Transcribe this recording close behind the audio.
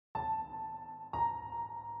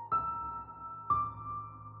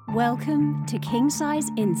Welcome to King Size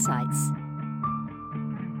Insights,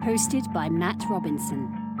 hosted by Matt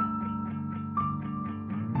Robinson.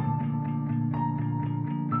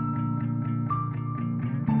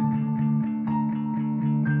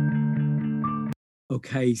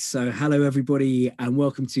 Okay, so hello everybody and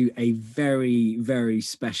welcome to a very, very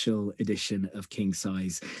special edition of King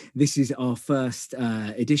Size. This is our first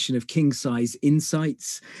edition of King Size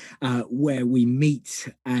Insights, where we meet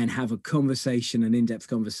and have a conversation, an in-depth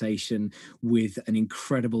conversation with an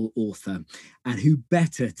incredible author. And who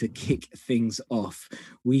better to kick things off?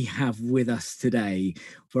 We have with us today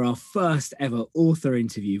for our first ever author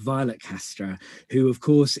interview, Violet Castro, who of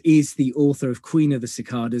course is the author of Queen of the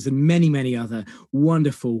Cicadas and many, many other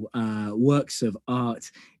wonderful works of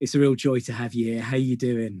art. It's a real joy to have you here. How are you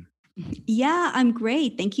doing? Yeah, I'm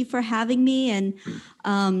great. Thank you for having me. And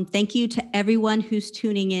thank you to everyone who's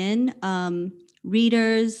tuning in,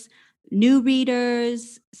 readers, new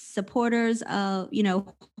readers, supporters of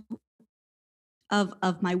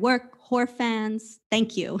my work, horror fans.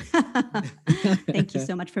 Thank you. Thank you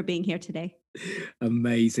so much for being here today.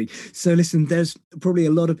 Amazing. So listen, there's probably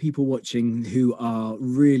a lot of people watching who are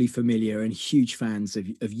really familiar and huge fans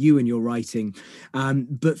of you and your writing.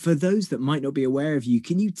 But for those that might not be aware of you,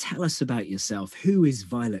 can you tell us about yourself? Who is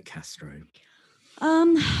Violet Castro?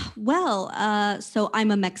 So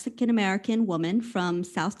I'm a Mexican-American woman from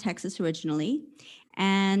South Texas originally,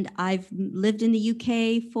 and I've lived in the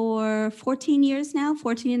UK for 14 years now,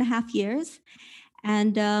 14 and a half years.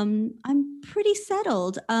 And I'm pretty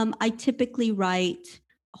settled. I typically write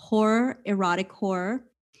horror, erotic horror,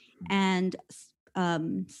 and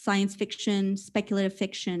science fiction, speculative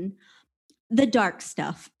fiction, the dark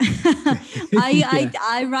stuff.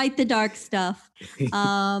 I write the dark stuff,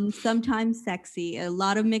 sometimes sexy, a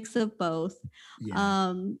lot of mix of both.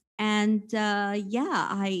 Yeah.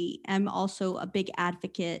 I am also a big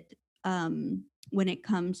advocate when it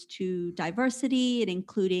comes to diversity and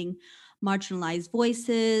including marginalized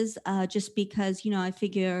voices, just because, I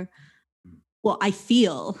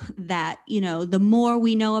feel that, the more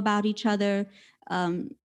we know about each other,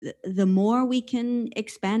 the more we can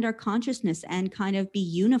expand our consciousness and kind of be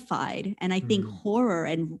unified. And I think horror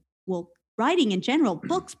and writing in general,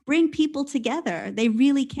 books bring people together. They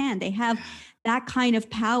really can. They have that kind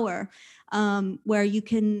of power where you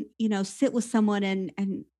can, sit with someone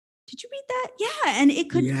and did you read that? Yeah. And it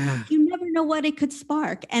could, you never know what it could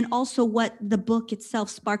spark. And also what the book itself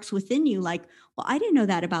sparks within you. Like, well, I didn't know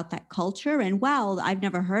that about that culture. And wow, I've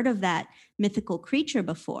never heard of that mythical creature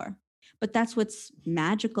before. But that's what's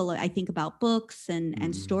magical, I think, about books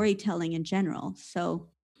and storytelling in general. So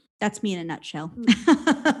that's me in a nutshell.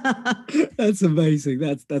 That's amazing.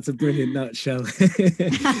 That's a brilliant nutshell.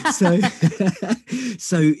 So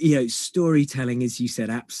storytelling, as you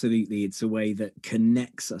said, absolutely, it's a way that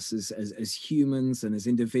connects us as humans and as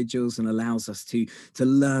individuals, and allows us to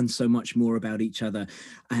learn so much more about each other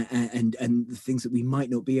and the things that we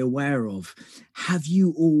might not be aware of. Have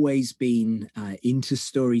you always been into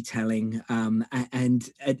storytelling?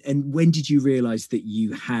 And when did you realize that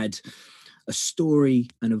you had a story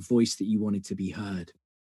and a voice that you wanted to be heard?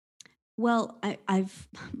 Well,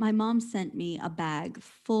 my mom sent me a bag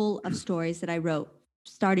full of stories that I wrote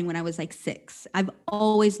starting when I was like 6. I've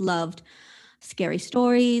always loved scary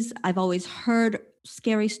stories. I've always heard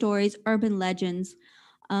scary stories, urban legends.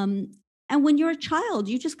 And when you're a child,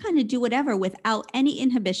 you just kind of do whatever without any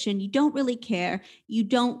inhibition. You don't really care. You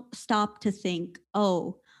don't stop to think,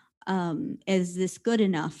 is this good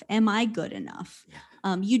enough? Am I good enough? Yeah.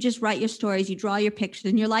 You just write your stories, you draw your pictures,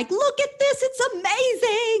 and you're like, look at this, it's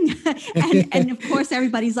amazing. and of course,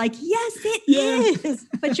 everybody's like, yes, it is.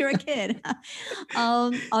 But you're a kid.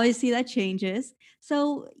 Obviously, that changes.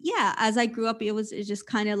 So yeah, as I grew up, it's just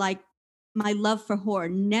kind of like my love for horror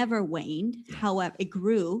never waned. However, it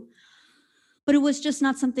grew. But it was just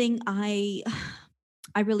not something I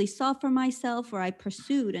really saw for myself or I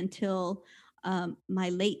pursued until my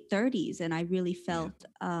late 30s. And I really felt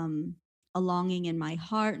a longing in my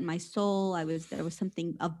heart and my soul. There was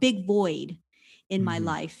something, a big void in my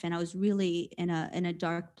life. And I was really in a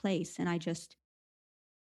dark place. And I just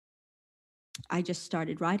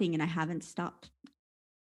started writing and I haven't stopped.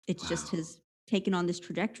 It's just has taken on this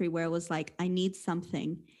trajectory where it was like, I need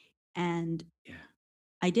something. And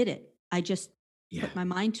I did it. I just put my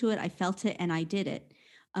mind to it. I felt it and I did it.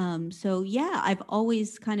 I've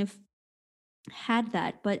always kind of had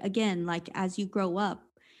that. But again, like as you grow up,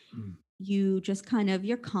 you just kind of,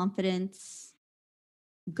 your confidence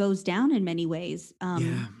goes down in many ways.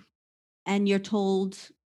 And you're told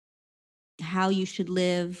how you should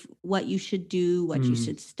live, what you should do, what you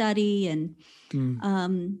should study. And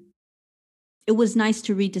it was nice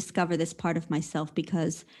to rediscover this part of myself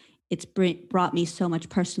because it's brought me so much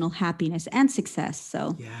personal happiness and success.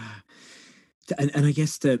 So Yeah. And I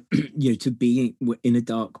guess to to be in a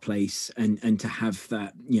dark place and to have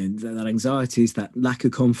that that anxieties, that lack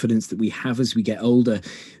of confidence that we have as we get older,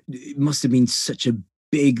 it must have been such a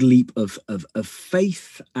big leap of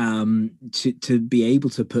faith, to be able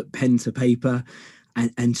to put pen to paper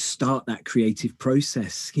and start that creative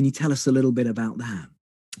process. Can you tell us a little bit about that?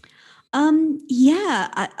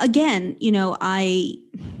 Yeah, again, I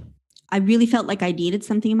really felt like I needed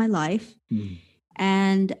something in my life, Mm.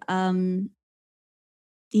 and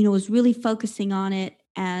was really focusing on it,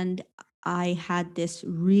 and I had this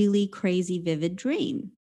really crazy vivid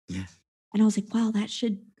dream. Yes. And I was like, wow, that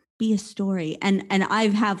should be a story. And I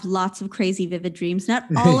have lots of crazy vivid dreams. Not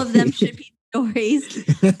all of them should be stories,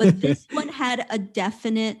 but this one had a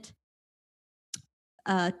definite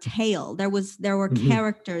tale. There were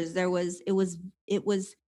characters. It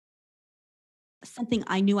was something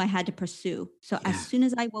I knew I had to pursue. So as soon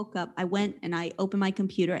as I woke up, I went and I opened my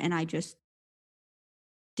computer, and I just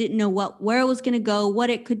didn't know where it was going to go, what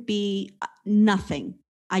it could be, nothing.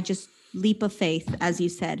 I just leap of faith, as you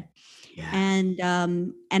said. Yeah.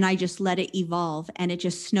 And I just let it evolve, and it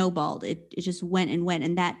just snowballed. It just went and went,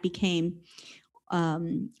 and that became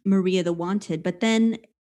Maria the Wanted. But then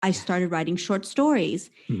I started writing short stories,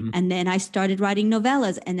 and then I started writing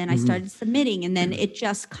novellas, and then I started submitting, and then it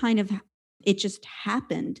just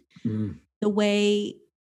happened the way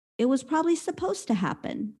it was probably supposed to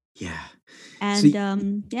happen. Yeah.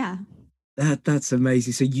 And yeah. That's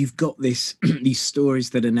amazing. So you've got these stories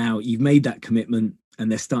that are now, you've made that commitment, and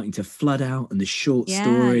they're starting to flood out, and the short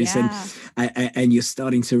stories, and you're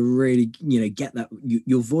starting to really, get that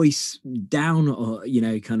your voice down, or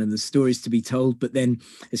kind of the stories to be told. But then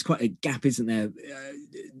there's quite a gap, isn't there,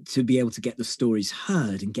 to be able to get the stories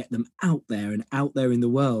heard and get them out there in the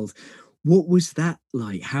world. What was that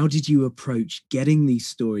like? How did you approach getting these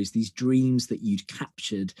stories, these dreams that you'd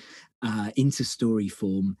captured, into story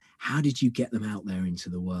form? How did you get them out there into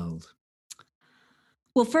the world?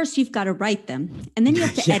 Well, first you've got to write them, and then you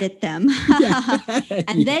have to edit them.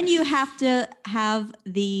 And then you have to have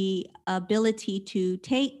the ability to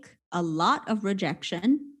take a lot of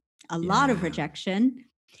rejection, and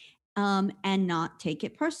not take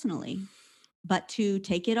it personally, but to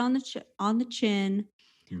take it on the chin,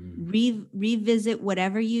 revisit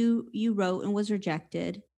whatever you wrote and was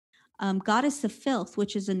rejected. Goddess of Filth,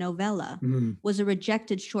 which is a novella, was a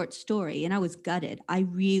rejected short story, and I was gutted. I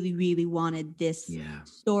really, really wanted this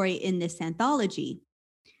story in this anthology.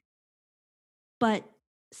 But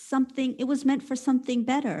it was meant for something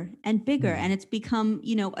better and bigger, and it's become,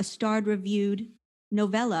 a starred reviewed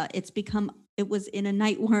novella. It was in a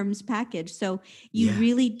Nightworms package. So you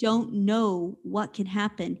really don't know what can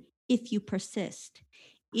happen if you persist.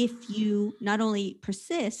 If you not only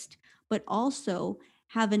persist, but also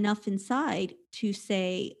have enough inside to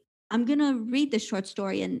say, I'm going to read this short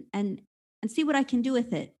story and see what I can do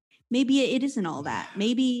with it. Maybe it isn't all that.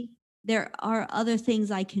 Maybe there are other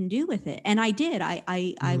things I can do with it. And I did.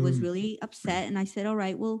 I was really upset, and I said, all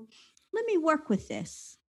right, well, let me work with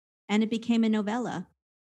this. And it became a novella.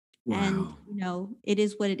 Wow. And, it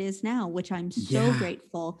is what it is now, which I'm so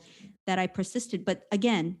grateful that I persisted. But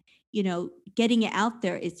again, getting it out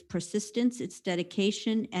there, it's persistence, it's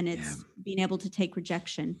dedication, and it's being able to take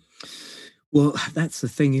rejection. Well, that's the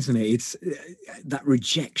thing, isn't it? It's that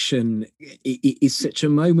rejection is such a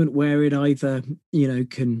moment where it either,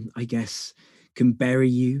 can bury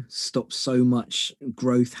you, stop so much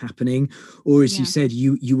growth happening, or as you said,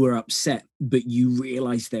 you were upset, but you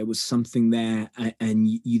realized there was something there, and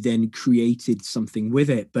you then created something with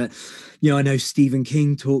it. But, I know Stephen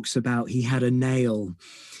King talks about, he had a nail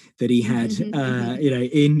that he had,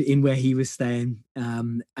 in where he was staying,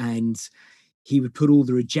 and he would put all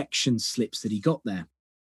the rejection slips that he got there,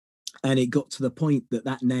 and it got to the point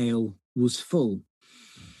that nail was filled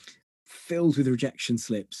with rejection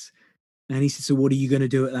slips, and he said, "So what are you going to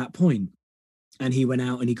do at that point?" And he went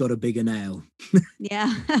out and he got a bigger nail.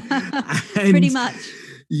 Yeah, pretty much.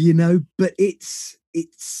 But it's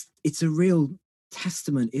a real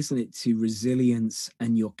testament, isn't it, to resilience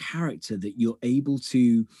and your character, that you're able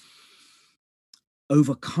to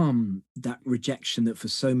overcome that rejection that for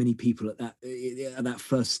so many people at that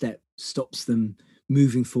first step stops them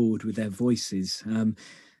moving forward with their voices.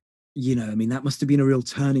 That must have been a real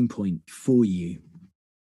turning point for you.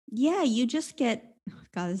 Yeah, you just get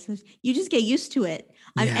used to it.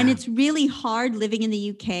 And it's really hard living in the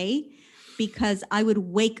UK, because I would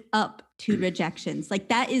wake up to rejections. Like,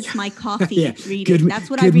 that is my coffee reading. That's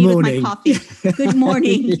what I read morning. With my coffee. Good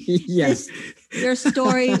morning. Yes. your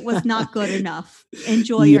story was not good enough.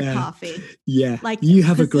 Enjoy your coffee. Yeah. Like, you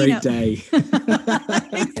have a 'cause, you great know- day.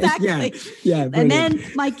 Exactly. Yeah. And Brilliant.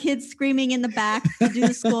 then my kid's screaming in the back to do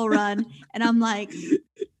the school run. And I'm like,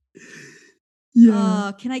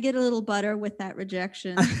 Yeah. can I get a little butter with that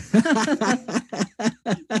rejection?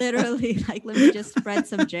 Literally, like, let me just spread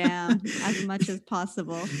some jam as much as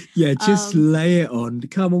possible. Yeah, just lay it on.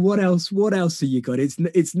 Come on, what else have you got?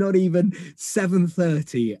 It's not even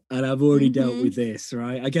 7:30 and I've already dealt with this,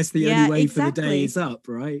 right? I guess the only way for the day is up,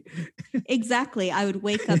 right? Exactly. I would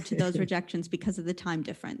wake up to those rejections because of the time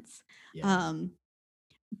difference. Yeah.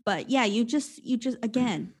 But yeah, you just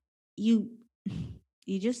again, you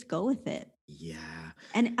just go with it. Yeah.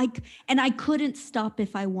 And I couldn't stop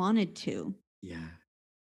if I wanted to. Yeah.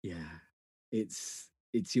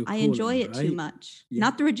 It's your I calling, enjoy it too right? much. Yeah.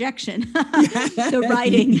 Not the rejection, the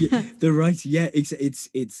writing, the writing. Yeah,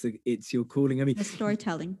 it's your calling. I mean, the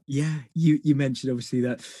storytelling. Yeah, you mentioned obviously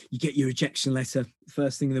that you get your rejection letter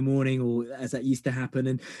first thing in the morning, or as that used to happen,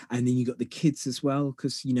 and then you got the kids as well,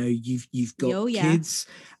 because you've got kids,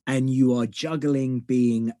 and you are juggling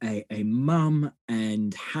being a mum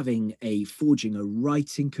and forging a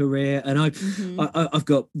writing career. And I've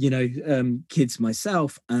got kids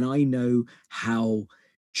myself, and I know how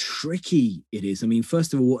tricky it is. I mean,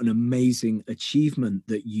 first of all, what an amazing achievement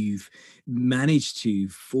that you've managed to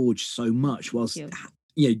forge so much whilst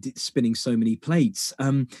spinning so many plates.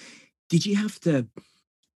 Did you have to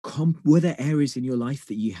were there areas in your life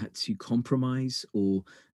that you had to compromise or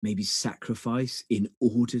maybe sacrifice in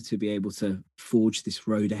order to be able to forge this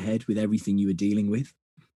road ahead with everything you were dealing with?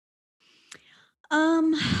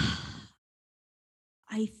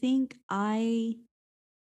 I think I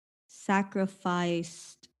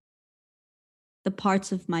sacrificed the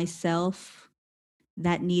parts of myself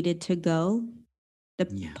that needed to go, the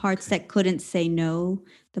parts that couldn't say no,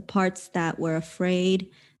 the parts that were afraid,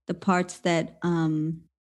 the parts that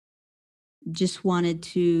just wanted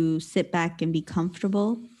to sit back and be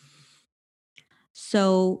comfortable.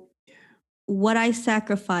 So what I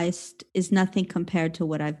sacrificed is nothing compared to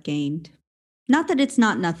what I've gained. Not that it's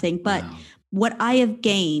not nothing, but what I have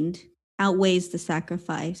gained outweighs the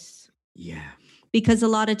sacrifice. Yeah. Because a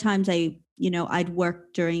lot of times I'd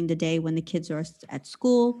work during the day when the kids are at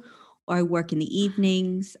school, or I work in the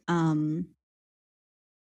evenings.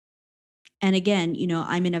 And again,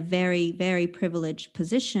 I'm in a very, very privileged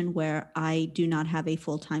position where I do not have a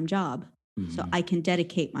full-time job. So I can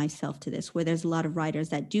dedicate myself to this, where there's a lot of writers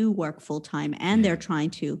that do work full-time and they're trying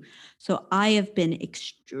to. So I have been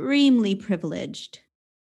extremely privileged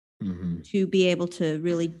to be able to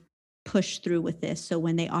really push through with this. So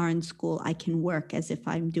when they are in school, I can work as if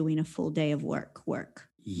I'm doing a full day of work.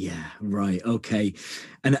 Yeah, right. Okay.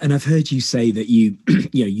 And I've heard you say that you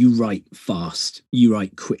you write fast, you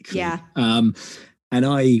write quickly. Yeah. And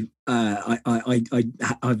I've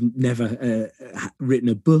never written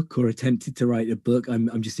a book or attempted to write a book.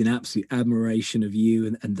 I'm just in absolute admiration of you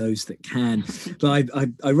and those that can. But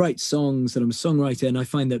I write songs, and I'm a songwriter, and I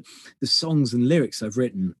find that the songs and lyrics I've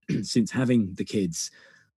written since having the kids,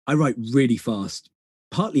 I write really fast,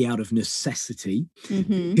 partly out of necessity,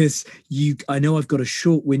 because I know I've got a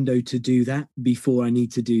short window to do that before I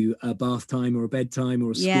need to do a bath time or a bedtime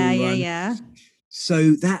or a school run. Yeah.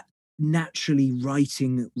 So that naturally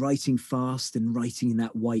writing fast and writing in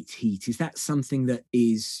that white heat, is that something that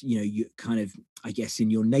is you kind of, I guess, in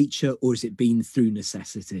your nature, or has it been through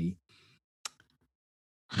necessity?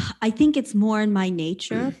 I think it's more in my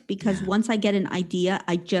nature, because once I get an idea,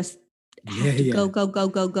 I just have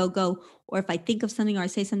to go. Or if I think of something or I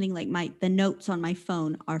say something, like the notes on my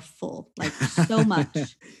phone are full, like so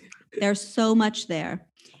much. There's so much there.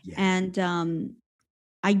 And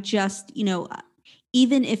I just,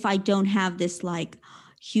 even if I don't have this like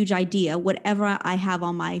huge idea, whatever I have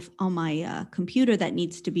on my computer that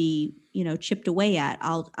needs to be, chipped away at,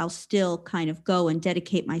 I'll still kind of go and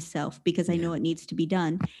dedicate myself, because I know it needs to be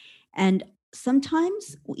done. And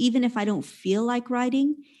sometimes, even if I don't feel like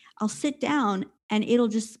writing, I'll sit down and it'll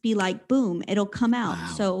just be like, boom, it'll come out.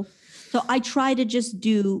 Wow. So I try to just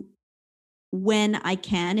do when I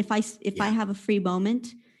can. If I have a free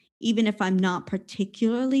moment, even if I'm not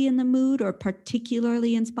particularly in the mood or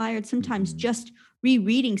particularly inspired, sometimes just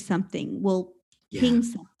rereading something will ping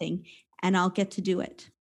something, and I'll get to do it.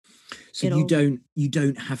 So you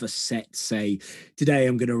don't have a set, say, today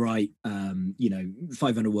I'm going to write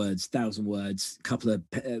 500 words, 1,000 words, couple of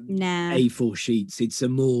A4 sheets. It's a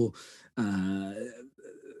more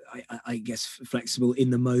I guess flexible, in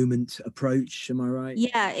the moment approach. Am I right?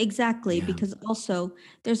 Yeah, exactly. Yeah. Because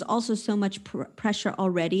there's also so much pressure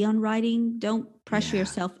already on writing. Don't pressure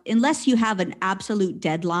yourself unless you have an absolute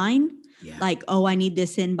deadline. Yeah. like, oh, I need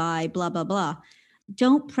this in by blah, blah, blah.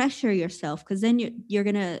 Don't pressure yourself, because then you're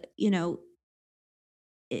going to,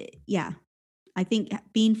 yeah. I think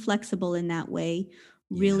being flexible in that way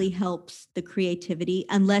really helps the creativity,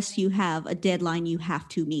 unless you have a deadline you have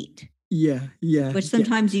to meet. Yeah, Which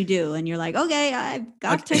sometimes you do, and you're like, okay, I've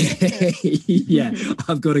got to get this. Yeah,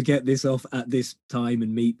 I've got to get this off at this time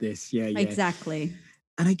and meet this. Yeah. Exactly.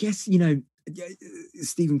 And I guess,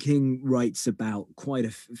 Stephen King writes about quite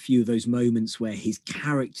a few of those moments where his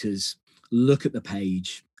characters look at the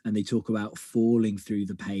page and they talk about falling through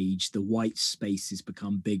the page. The white spaces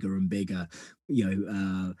become bigger and bigger.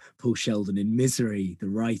 Paul Sheldon in Misery, the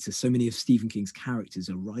writer. So many of Stephen King's characters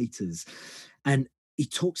are writers. And he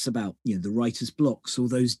talks about, the writer's blocks, or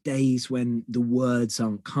those days when the words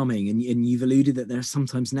aren't coming. And you've alluded that there are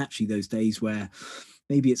sometimes naturally those days where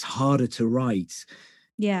maybe it's harder to write.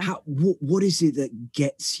 Yeah. What is it that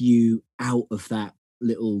gets you out of that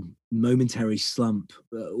little momentary slump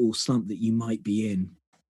or slump that you might be in?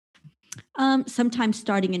 Sometimes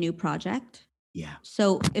starting a new project. Yeah.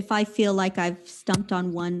 So if I feel like I've stumped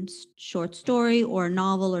on one short story or a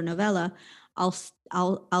novel or novella, I'll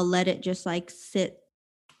let it just like sit.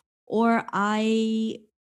 Or I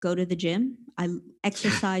go to the gym.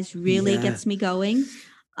 Exercise really gets me going.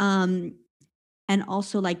 And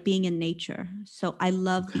also like being in nature. So I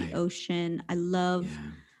love the ocean. I love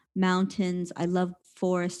mountains. I love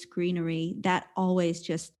forest greenery. That always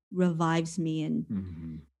just revives me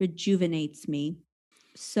and rejuvenates me.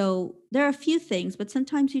 So there are a few things, but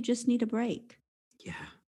sometimes you just need a break.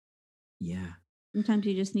 Yeah. Sometimes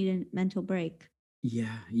you just need a mental break.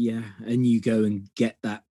 Yeah. And you go and get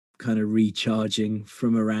that kind of recharging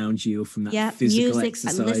from around you, or from that physical music.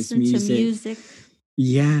 exercise. I listen to music.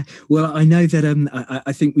 Yeah, well, I know that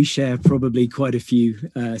I think we share probably quite a few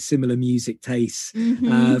similar music tastes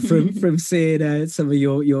from seeing some of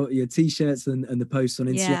your t-shirts and the posts on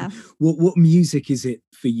Instagram. Yeah. What music is it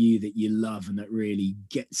for you that you love and that really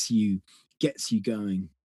gets you going?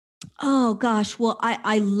 Oh gosh, well,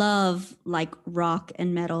 I love like rock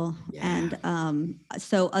and metal, and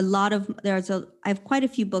so I have quite a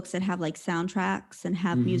few books that have like soundtracks and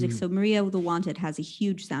have music. So Maria the Wanted has a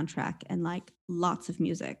huge soundtrack and like lots of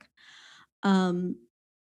music.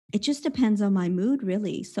 It just depends on my mood,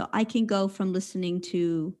 really. So I can go from listening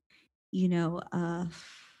to,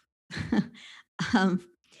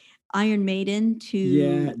 Iron Maiden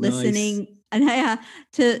to listening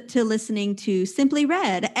to listening to Simply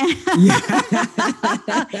Red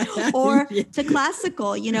or to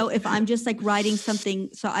classical, if I'm just like writing something.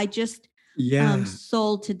 So I just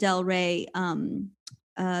sold to Del Rey The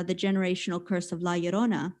Generational Curse of La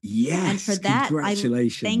Llorona. Yes, and for that,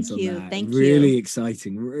 congratulations. Thank you. Really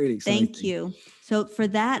exciting. Thank you. So for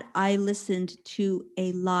that, I listened to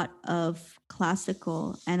a lot of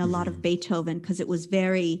classical and a lot of Beethoven, because it was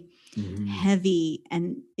very heavy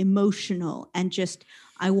and emotional, and just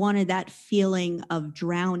I wanted that feeling of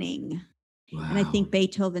drowning. Wow. And I think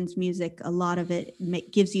Beethoven's music, a lot of it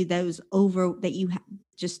gives you those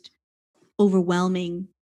just overwhelming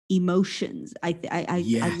emotions.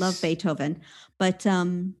 I love Beethoven, but I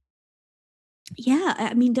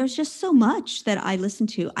mean, there's just so much that I listen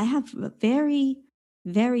to. I have a very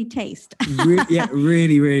varied taste.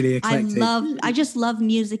 Really eclectic. I just love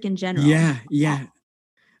music in general. Yeah.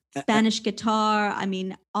 Spanish guitar. I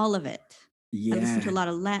mean, all of it. Yeah. I listen to a lot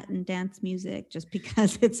of Latin dance music just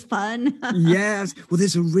because it's fun. Yes. Well,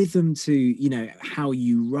 there's a rhythm to, how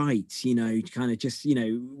you write, kind of just,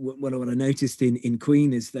 what I noticed in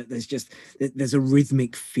Queen is that there's a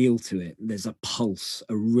rhythmic feel to it. There's a pulse,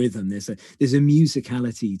 a rhythm. There's a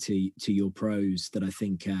musicality to your prose that I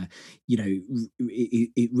think,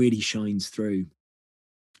 it really shines through.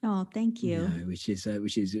 Oh, thank you. Which is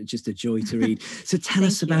just a joy to read. So tell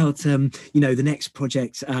us about the next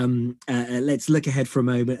project. Let's look ahead for a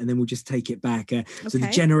moment, and then we'll just take it back. So the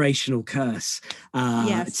Generational Curse.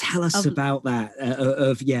 Tell us about that.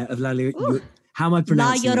 Of La Llorona. How am I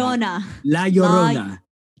pronouncing La Llorona? That? La Llorona.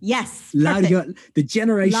 Yes. The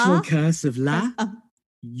Generational Curse of La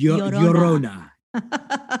Llorona.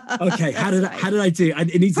 Okay, how did I do?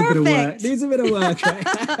 It needs a bit of work.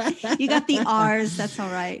 Right? You got the R's. That's all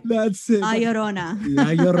right. That's it. La Llorona. La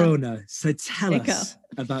Llorona. So tell us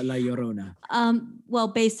about La Llorona. Well,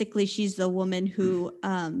 basically, she's the woman who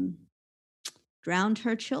drowned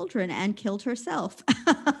her children and killed herself.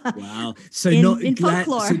 Wow. So in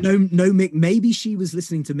folklore. So no Mick. Maybe she was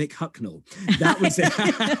listening to Mick Hucknall. That was it.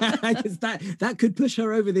 Because that could push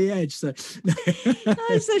her over the edge. So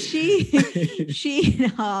so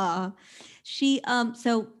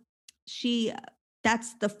she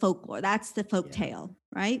that's the folklore. That's the folk tale,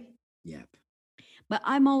 right? Yep. But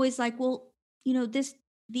I'm always like, well,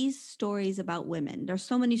 these stories about women, there's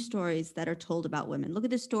so many stories that are told about women. Look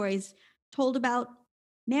at the stories told about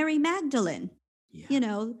Mary Magdalene.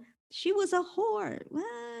 Yeah. She was a whore. Well,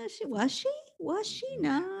 was she?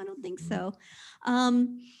 No, I don't think so.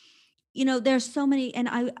 There's so many, and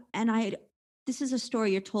I this is a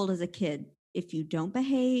story you're told as a kid. If you don't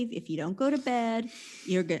behave, if you don't go to bed,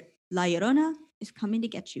 you're good. La Llorona is coming to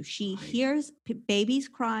get you. She hears babies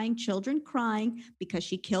crying, children crying because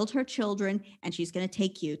she killed her children, and she's going to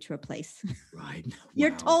take you to a place. Right. You're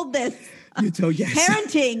Wow. told this. You're told, yes.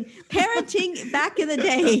 Parenting back in the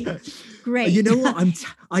day. Great. You know what?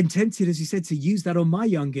 I'm tempted, as you said, to use that on my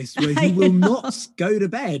youngest, where he will not go to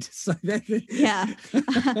bed. So yeah,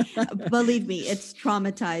 believe me, it's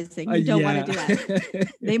traumatizing. You don't want to do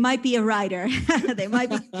that. They might be a writer. They might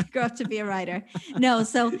grow up to be a writer. No,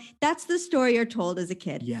 so that's the story you're told as a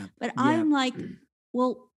kid. Yeah. But I'm like,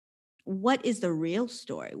 well, what is the real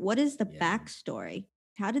story? What is the backstory?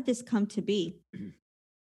 How did this come to be?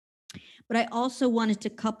 But I also wanted to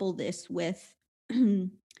couple this with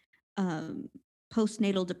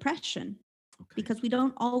postnatal depression, because we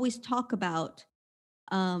don't always talk about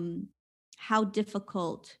how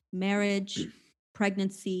difficult marriage,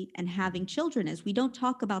 pregnancy, and having children is. We don't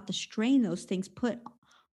talk about the strain those things put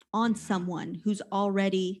on someone who's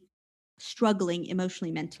already struggling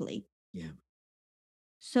emotionally, mentally. Yeah.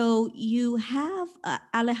 So you have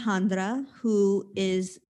Alejandra, who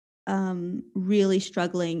is really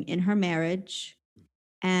struggling in her marriage,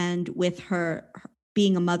 and with her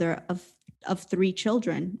being a mother of 3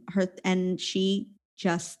 children, and she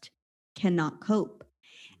just cannot cope.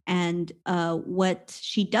 And what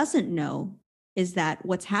she doesn't know is that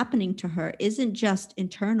what's happening to her isn't just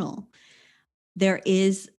internal. There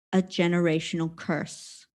is a generational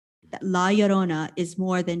curse. That La Llorona is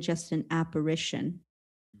more than just an apparition.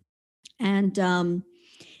 And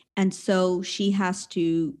so she has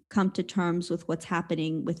to come to terms with what's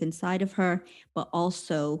happening with inside of her, but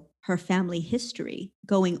also her family history,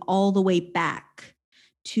 going all the way back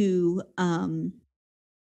to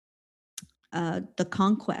the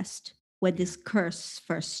conquest, when this curse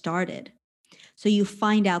first started. So you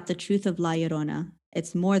find out the truth of La Llorona.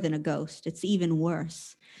 It's more than a ghost. It's even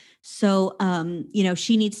worse. So,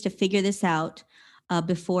 she needs to figure this out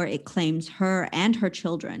before it claims her and her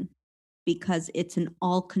children, because it's an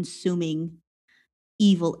all-consuming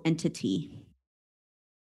evil entity.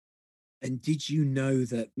 And did you know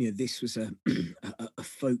that this was a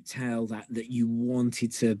folk tale that you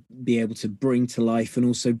wanted to be able to bring to life, and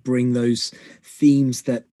also bring those themes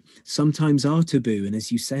that sometimes are taboo and,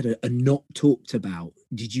 as you said, are not talked about?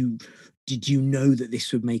 Did you know that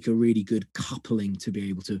this would make a really good coupling to be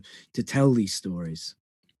able to tell these stories?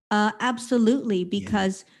 Absolutely,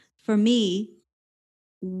 because for me,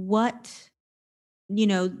 that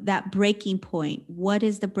breaking point, what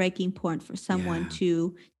is the breaking point for someone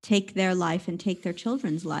to take their life and take their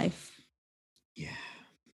children's life? Yeah.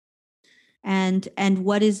 And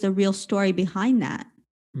what is the real story behind that?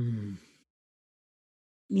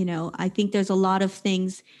 I think there's a lot of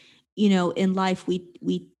things, in life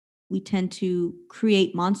we tend to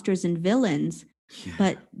create monsters and villains,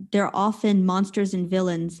 but they're often monsters and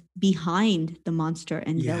villains behind the monster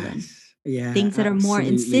and villain. Yeah, things that absolutely. are more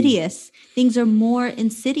insidious. Things are more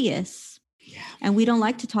insidious. Yeah. And we don't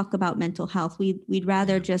like to talk about mental health. We'd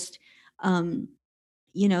rather just,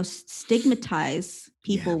 stigmatize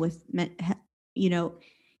people with,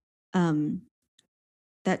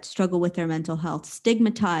 that struggle with their mental health.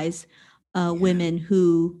 Stigmatize women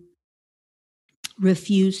who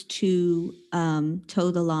refuse to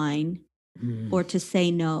toe the line, or to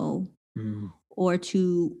say no, or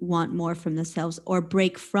to want more from themselves, or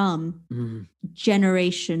break from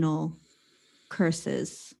generational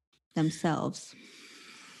curses themselves.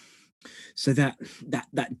 So that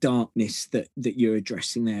darkness that you're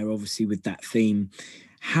addressing there, obviously with that theme,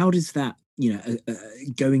 how does that,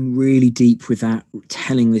 going really deep with that,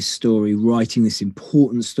 telling this story, writing this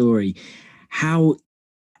important story, how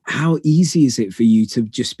easy is it for you to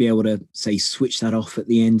just be able to, say, switch that off at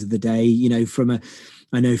the end of the day?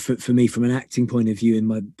 I know for me, from an acting point of view, in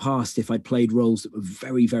my past, if I played roles that were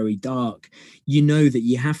very, very dark, that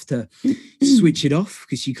you have to switch it off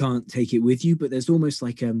because you can't take it with you. But there's almost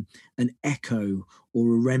like an echo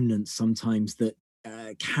or a remnant sometimes that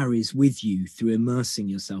carries with you through immersing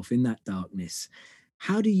yourself in that darkness.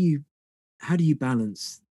 How do you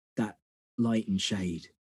balance that light and shade?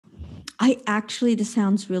 I actually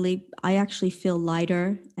feel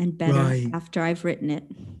lighter and better after I've written it.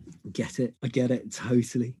 I get it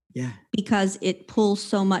totally. Yeah, because it pulls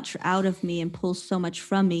so much out of me and pulls so much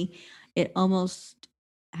from me. It almost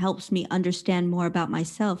helps me understand more about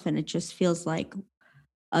myself. And it just feels like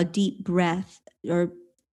a deep breath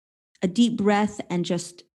and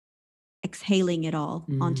just exhaling it all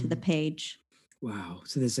onto the page. Wow.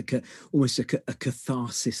 So there's almost a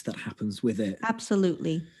catharsis that happens with it.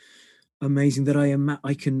 Absolutely. Amazing. That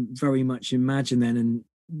I can very much imagine then, and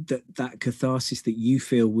that catharsis that you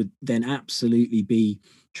feel would then absolutely be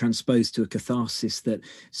transposed to a catharsis that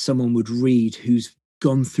someone would read who's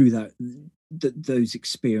gone through those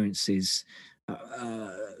experiences,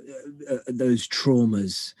 those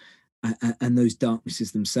traumas, and those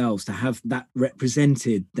darknesses themselves. To have that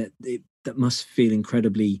represented, that must feel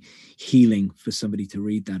incredibly healing for somebody to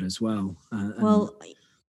read that as well.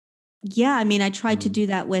 Yeah, I mean, I tried to do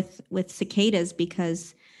that with Cicadas,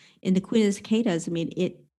 because in the Queen of the Cicadas, I mean,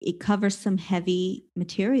 it covers some heavy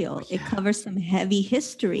material. It covers some heavy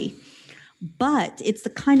history, but it's the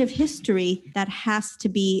kind of history that has to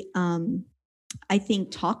be, I think,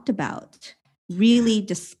 talked about, really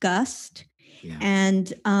discussed.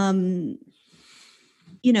 And,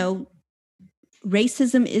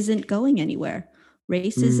 racism isn't going anywhere.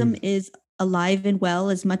 Racism is alive and well,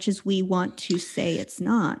 as much as we want to say it's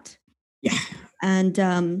not. Yeah. And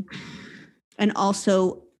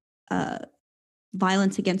also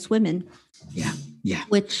violence against women. Yeah.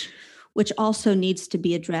 Which also needs to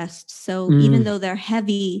be addressed. So even though they're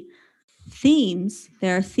heavy themes,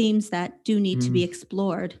 there are themes that do need to be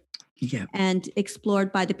explored. Yeah. And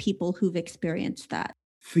explored by the people who've experienced that.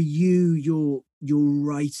 For you, you're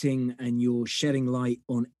writing and you're shedding light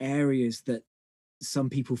on areas that some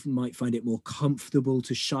people might find it more comfortable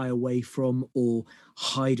to shy away from or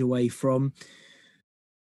hide away from.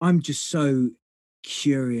 I'm just so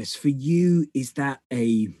curious. For you, is that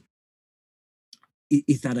a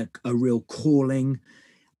real calling?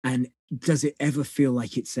 And does it ever feel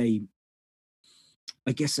like it's a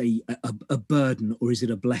burden, or is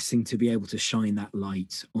it a blessing to be able to shine that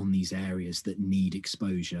light on these areas that need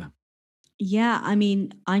exposure? Yeah, I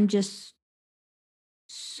mean, I'm just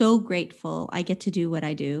so grateful I get to do what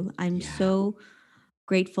I do. I'm so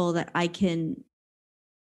grateful that I can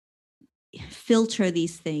filter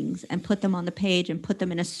these things and put them on the page and put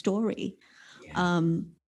them in a story.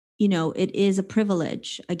 It is a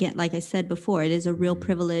privilege. Again, like I said before, it is a real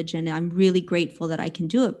privilege, and I'm really grateful that I can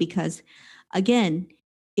do it, because, again,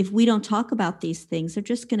 if we don't talk about these things, they're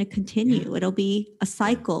just going to continue. It'll be a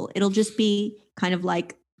cycle. It'll just be kind of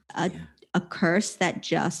like a curse that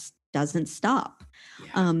just doesn't stop.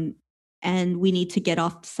 And we need to get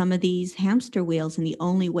off some of these hamster wheels, and the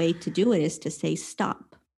only way to do it is to say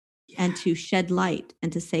stop and to shed light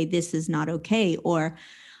and to say this is not okay. Or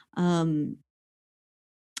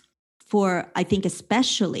for, I think,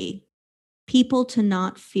 especially people to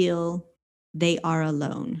not feel they are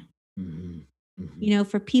alone.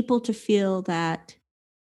 For people to feel that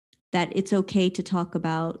it's okay to talk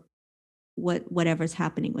about whatever's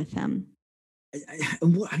happening with them.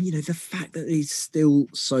 And the fact that it's still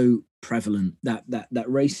so prevalent, that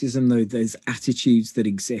racism, though, there's attitudes that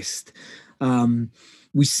exist.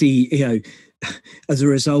 We see, as a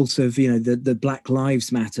result of the Black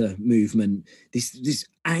Lives Matter movement, this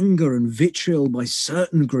anger and vitriol by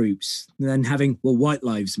certain groups, and then having White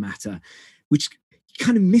Lives Matter, which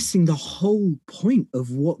kind of missing the whole point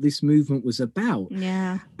of what this movement was about.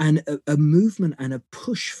 And a movement and a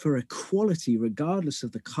push for equality, regardless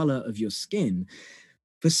of the color of your skin,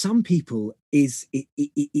 for some people it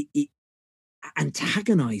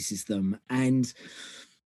antagonizes them. And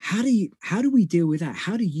how do we deal with that?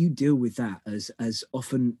 How do you deal with that as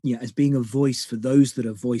often, as being a voice for those that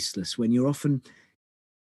are voiceless, when you're often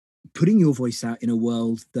putting your voice out in a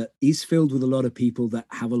world that is filled with a lot of people that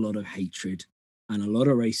have a lot of hatred and a lot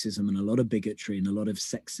of racism and a lot of bigotry and a lot of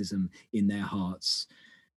sexism in their hearts?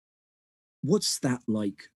 What's that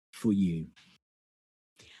like for you?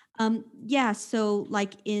 So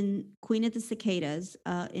like in Queen of the Cicadas,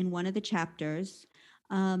 in one of the chapters,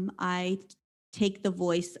 I take the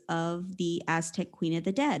voice of the Aztec Queen of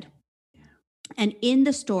the Dead. And in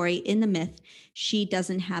the story, in the myth, she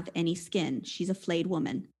doesn't have any skin. She's a flayed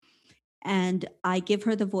woman. And I give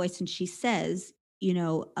her the voice, and she says,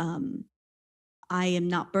 I am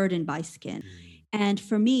not burdened by skin. And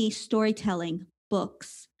for me, storytelling,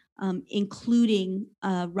 books, including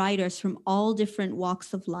writers from all different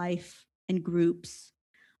walks of life and groups,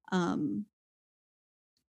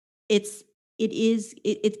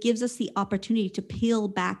 it gives us the opportunity to peel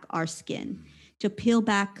back our skin, to peel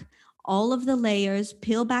back all of the layers,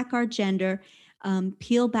 peel back our gender,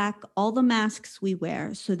 peel back all the masks we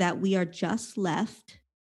wear, so that we are just left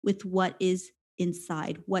with what is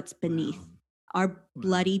inside, what's beneath our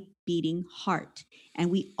bloody beating heart.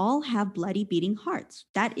 And we all have bloody beating hearts.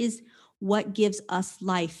 That is what gives us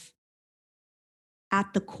life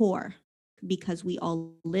at the core, because we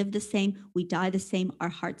all live the same, we die the same, our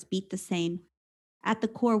hearts beat the same. At the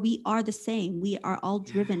core, we are the same. We are all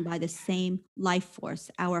driven by the same life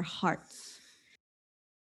force, our hearts.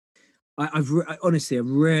 Honestly,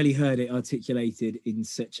 I've rarely heard it articulated in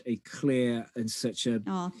such a clear and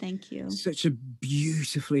thank you, such a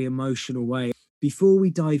beautifully emotional way. Before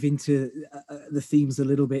we dive into the themes a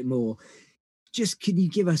little bit more, just can you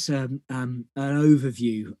give us an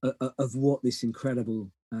overview of what this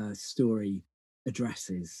incredible story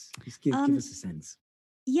addresses? Just give us a sense.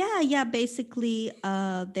 Yeah. Basically,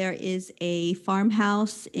 there is a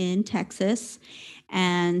farmhouse in Texas,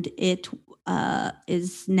 and it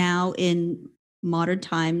is now in modern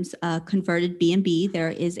times converted B&B.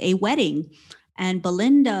 There is a wedding, and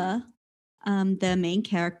Belinda, the main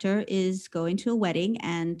character, is going to a wedding,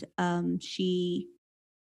 and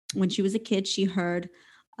when she was a kid, she heard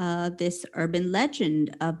this urban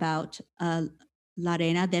legend about La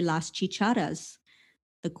Reina de las Chicharas,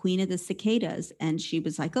 the queen of the cicadas. And she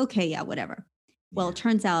was like, okay, yeah, whatever. Well, it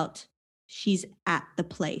turns out she's at the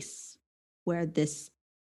place where this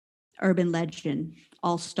urban legend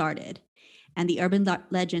all started. And the urban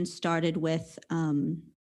legend started with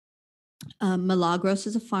Milagros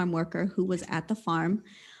is a farm worker who was at the farm,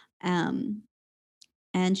 and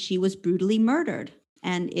she was brutally murdered.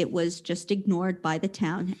 And it was just ignored by the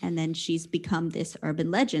town. And then she's become this urban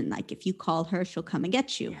legend. Like, if you call her, she'll come and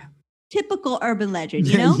get you. Yeah. Typical urban legend,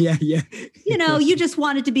 you know? Yeah. You know, you just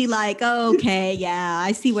wanted to be like, oh, okay, yeah,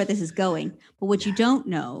 I see where this is going. But what you don't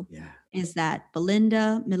know is that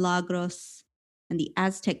Belinda, Milagros, and the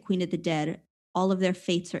Aztec Queen of the Dead, all of their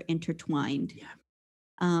fates are intertwined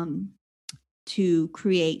to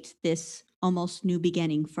create this almost new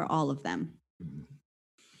beginning for all of them.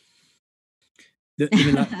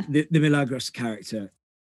 The Milagros character,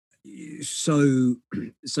 so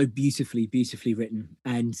beautifully written,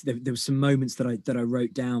 and there were some moments that I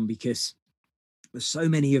wrote down, because there's so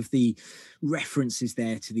many of the references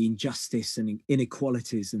there to the injustice and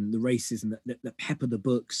inequalities and the racism that pepper the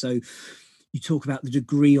book. So you talk about the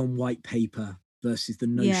degree on white paper versus the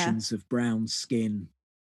notions of brown skin.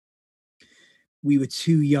 We were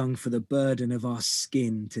too young for the burden of our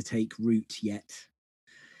skin to take root yet.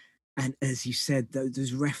 And as you said,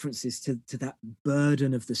 those references to that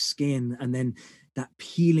burden of the skin, and then that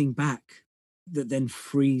peeling back that then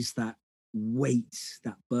frees that weight,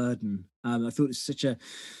 that burden. I thought it was such a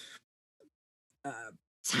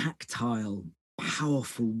tactile,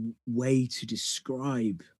 powerful way to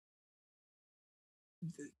describe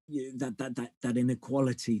that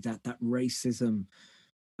inequality, that racism.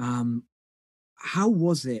 How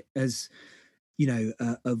was it, as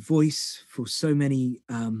a voice for so many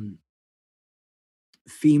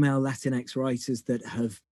female Latinx writers that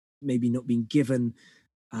have maybe not been given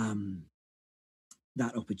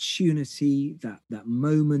that opportunity, that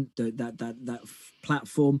moment, that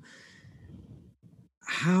platform?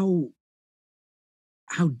 How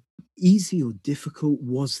easy or difficult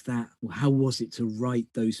was that? Or how was it to write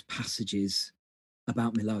those passages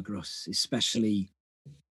about Milagros, especially?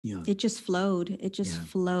 It just flowed. It just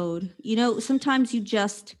flowed. Sometimes it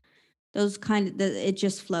just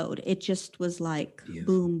flowed. It just was like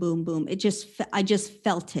boom, boom, boom. I just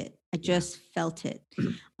felt it. I just felt it.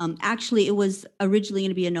 Actually, it was originally going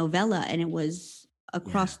to be a novella, and it was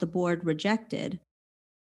across the board rejected.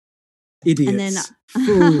 Idiots. And then,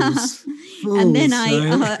 fools. and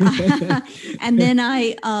then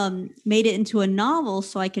I made it into a novel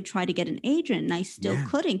so I could try to get an agent, and I still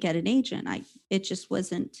couldn't get an agent. It just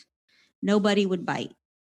wasn't. Nobody would bite,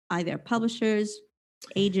 either publishers,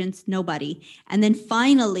 agents, nobody. And then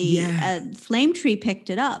finally, Flame Tree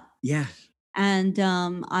picked it up. Yeah. And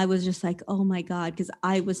I was just like, oh my God, because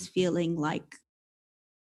I was feeling like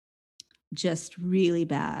just really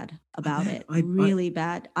bad about it. Really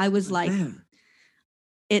bad. I was like,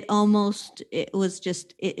 it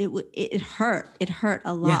hurt. It hurt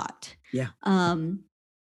a lot. Yeah.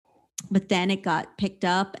 But then it got picked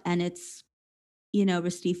up, and it's,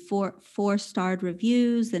 received 4-starred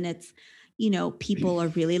reviews, and it's, people are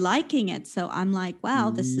really liking it. So I'm like,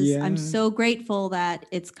 wow, I'm so grateful that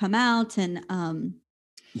it's come out. And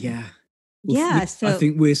so I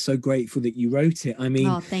think we're so grateful that you wrote it. I mean,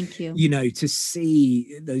 oh, thank you. To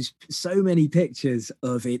see so many pictures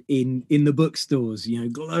of it in the bookstores,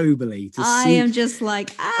 globally. I am just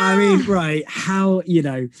like, I mean, right? How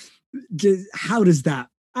does that?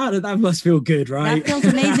 That must feel good, right? That feels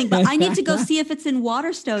amazing. But I need to go see if it's in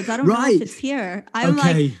Waterstones. I don't know if it's here. I'm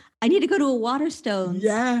like, I need to go to a Waterstones.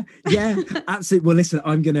 Yeah, absolutely. Well, listen,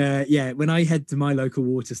 I'm gonna, when I head to my local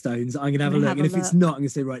Waterstones, I'm gonna have a look. And if it's not, I'm gonna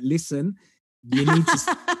say, right, listen, you need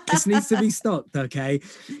to, this needs to be stocked, okay?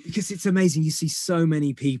 Because it's amazing. You see so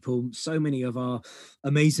many people, so many of our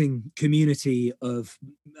amazing community of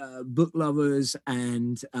book lovers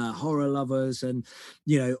and horror lovers, and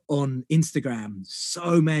on Instagram,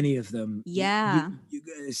 so many of them. Yeah,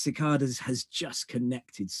 Cicadas has just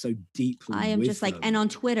connected so deeply. I am with just like, them. and on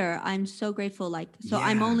Twitter, I'm so grateful. Like, so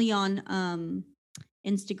I'm only on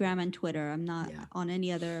Instagram and Twitter. I'm not on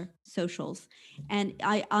any other socials. And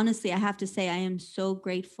I honestly, I have to say, I am so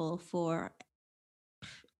grateful for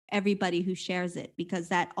everybody who shares it, because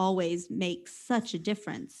that always makes such a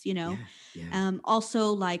difference,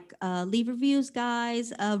 Also, like, leave reviews,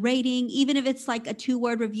 guys, rating, even if it's like a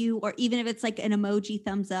 2-word review, or even if it's like an emoji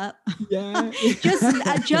thumbs up.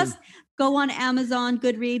 Just go on Amazon,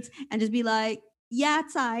 Goodreads, and just be like, yeah,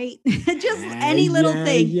 it's right. Just any little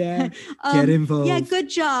thing. Get involved. Yeah, good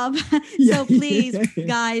job. So please,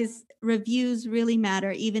 guys, reviews really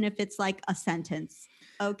matter, even if it's like a sentence.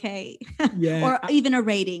 Okay. Or even a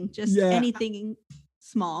rating, just anything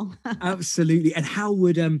small. Absolutely. And how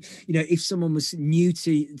would if someone was new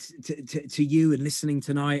to you and listening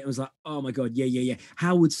tonight, and was like, oh my God,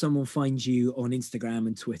 how would someone find you on Instagram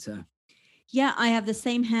and Twitter? Yeah, I have the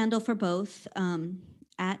same handle for both,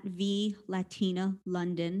 at V Latina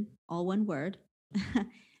London, all one word.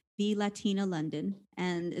 V Latina London.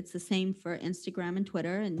 And it's the same for Instagram and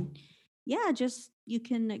Twitter. And just you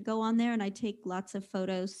can go on there, and I take lots of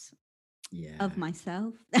photos of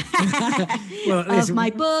myself, of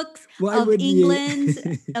my books, of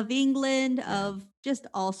England, of just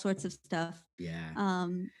all sorts of stuff.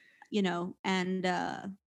 And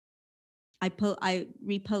I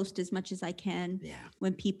repost as much as I can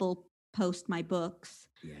when people post my books.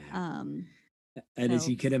 And as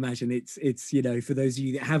you can imagine, it's for those of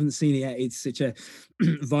you that haven't seen it yet, it's such a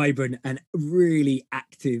vibrant and really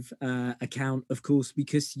active account, of course,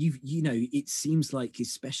 because it seems like,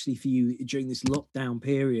 especially for you during this lockdown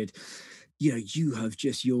period, you have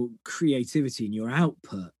just your creativity and your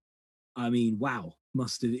output. I mean, wow,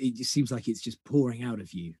 it just seems like it's just pouring out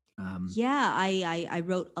of you. I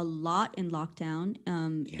wrote a lot in lockdown.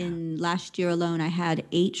 In last year alone, I had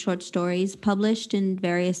 8 short stories published in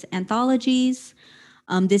various anthologies.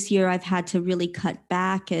 This year, I've had to really cut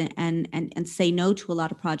back and say no to a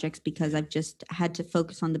lot of projects, because I've just had to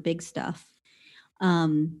focus on the big stuff.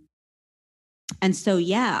 And so,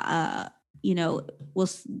 I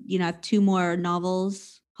have 2 more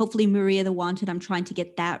novels. Hopefully, Maria the Wanted, I'm trying to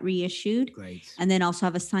get that reissued. Great. And then also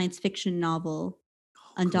have a science fiction novel,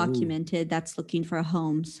 undocumented, that's looking for a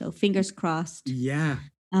home. So fingers crossed. Well,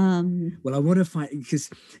 I want to find, because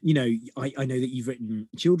I know that you've written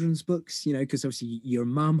children's books, because obviously you're a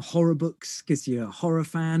mum, horror books because you're a horror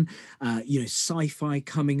fan, sci-fi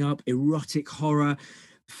coming up, erotic horror.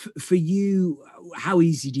 For you, how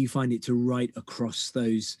easy do you find it to write across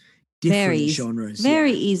those different genres?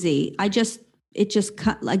 Very easy. It just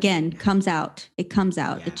comes out. It comes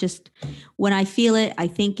out. It just, when I feel it, I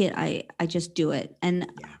think it, I just do it. And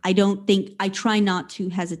I try not to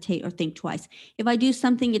hesitate or think twice. If I do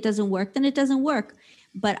something, it doesn't work, then it doesn't work.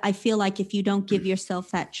 But I feel like if you don't give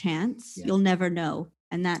yourself that chance, you'll never know.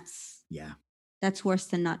 And that's worse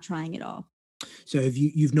than not trying at all. So have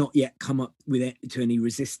you've not yet come up with it to any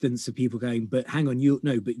resistance of people going, but hang on, you're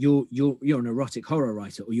an erotic horror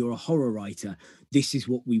writer, or you're a horror writer. This is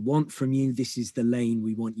what we want from you. This is the lane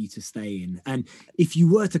we want you to stay in. And if you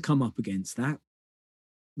were to come up against that,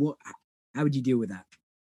 how would you deal with that?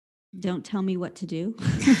 Don't tell me what to do.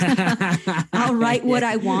 I'll write what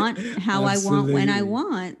I want, how I want, when I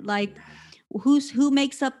want. Like, who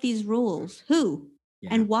makes up these rules? Who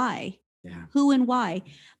and why? Who and why?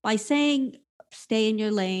 By saying, stay in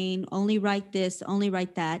your lane, only write this, only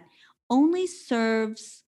write that, only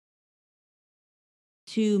serves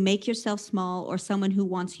to make yourself small, or someone who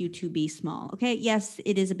wants you to be small. Okay. Yes,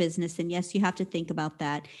 it is a business. And yes, you have to think about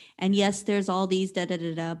that. And yes, there's all these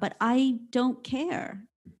but I don't care.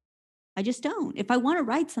 I just don't. If I want to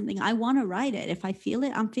write something, I want to write it. If I feel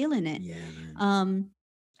it, I'm feeling it. And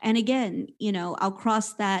again, I'll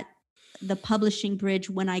cross the publishing bridge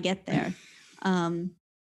when I get there.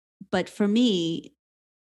 But for me,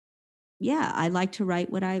 I like to write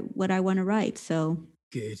what I want to write. So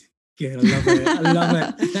good. I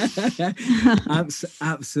love it.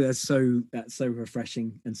 Absolutely. That's so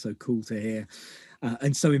refreshing and so cool to hear.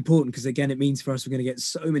 And so important, because again, it means for us, we're going to get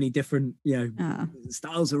so many different,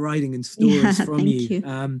 styles of writing and stories from you.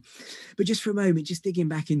 But just for a moment, just digging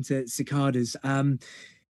back into Cicadas,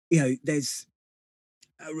 there's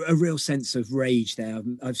a real sense of rage there.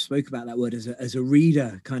 I've spoke about that word as a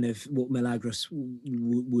reader, kind of what Milagros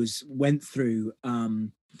went through.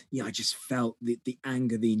 Yeah, I just felt the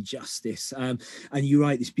anger, the injustice. And you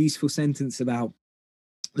write this beautiful sentence about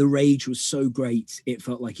the rage was so great, it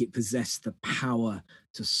felt like it possessed the power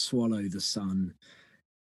to swallow the sun.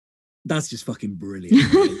 That's just fucking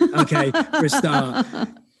brilliant. Right? Okay, for a start,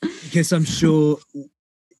 because I'm sure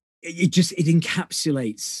it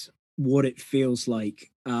encapsulates what it feels like.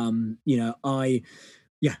 You know,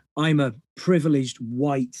 I'm a privileged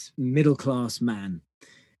white middle-class man,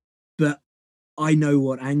 but I know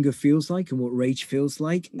what anger feels like and what rage feels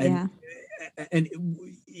like. Yeah. And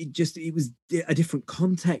it was a different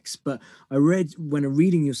context. But when I'm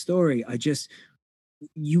reading your story,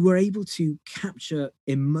 you were able to capture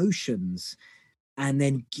emotions and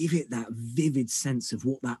then give it that vivid sense of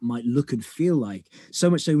what that might look and feel like. So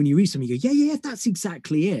much so when you read something, you go, yeah, that's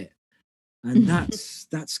exactly it. And that's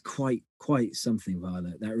quite something,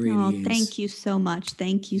 Violet. That really is. Thank you so much.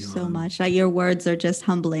 Thank you so much. Your words are just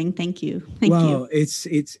humbling. Thank you. Thank you.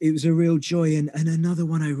 It was a real joy. And another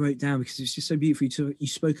one I wrote down because it's just so beautiful. You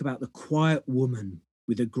spoke about the quiet woman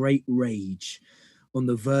with a great rage on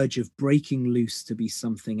the verge of breaking loose to be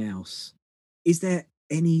something else. Is there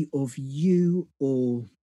any of you or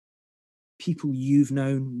people you've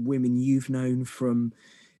known, women you've known from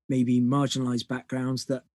maybe marginalized backgrounds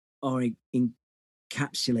that are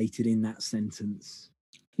encapsulated in that sentence?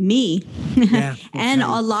 Me. Yeah, okay. And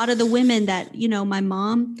a lot of the women that, you know, my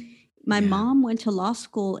mom went to law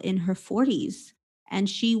school in her 40s and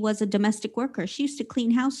she was a domestic worker. She used to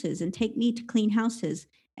clean houses and take me to clean houses.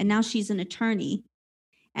 And now she's an attorney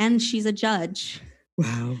and she's a judge.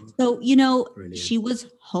 Wow. So, you know, Brilliant. She was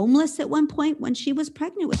homeless at one point when she was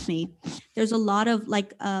pregnant with me. There's a lot of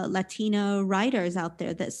Latino writers out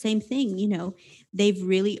there that same thing, you know, they've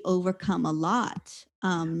really overcome a lot.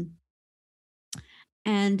 And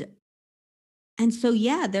so,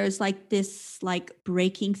 yeah, there's this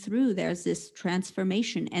breaking through, there's this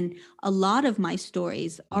transformation. And a lot of my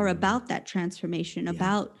stories are about that transformation,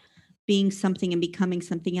 about being something and becoming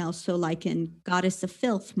something else. So like in Goddess of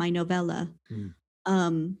Filth, my novella,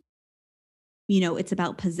 you know, it's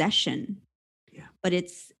about possession, but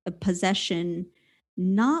it's a possession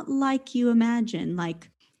not like you imagine. Like,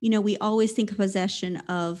 you know, we always think of possession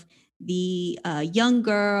of the young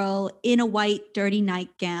girl in a white dirty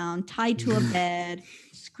nightgown tied to a bed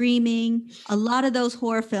screaming. A lot of those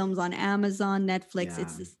horror films on Amazon, Netflix,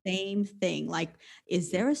 it's the same thing. Like, is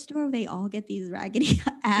there a store where they all get these raggedy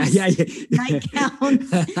ass nightgowns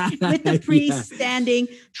with the priest standing,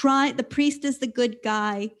 the priest is the good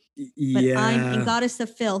guy, but I'm in Goddess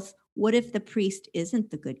of Filth. What if the priest isn't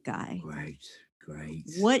the good guy? Great.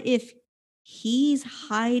 What if he's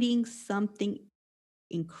hiding something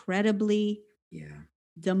incredibly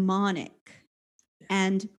demonic?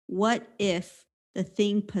 And what if the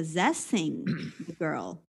thing possessing the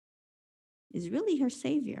girl is really her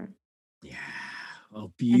savior? Yeah.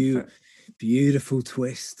 Oh, beautiful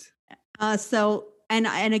twist. So,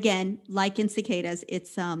 and again, like in Cicadas,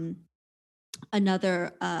 it's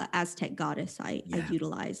another Aztec goddess I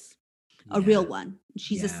utilize, a real one.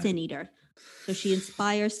 She's a sin eater. So she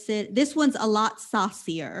inspires sin. This one's a lot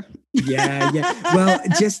saucier. Yeah. Well,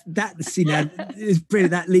 just that, see, now it's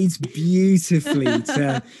brilliant. That leads beautifully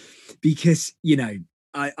to, because, you know,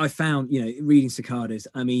 I found, you know, reading Cicadas,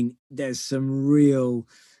 I mean, there's some real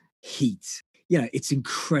heat. You know, it's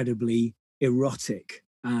incredibly erotic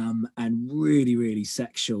and really, really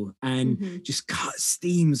sexual and just cut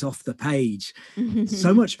steams off the page.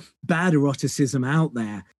 So much bad eroticism out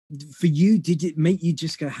there. For you, did it make you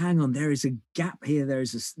just go, hang on, there is a gap here, there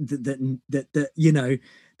is that you know,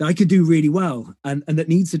 that I could do really well and that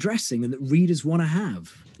needs addressing and that readers want to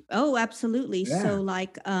have? Oh, absolutely. So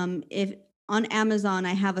like if on Amazon,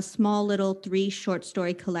 I have a small little 3 short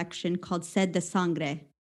story collection called Sed de Sangre.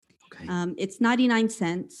 Okay. It's 99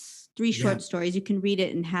 cents, 3 short stories. You can read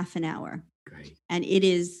it in half an hour. Great. And it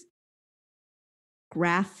is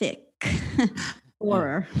graphic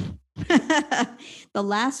horror. The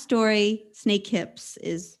last story, Snake Hips,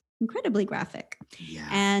 is incredibly graphic.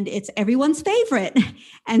 And it's everyone's favorite.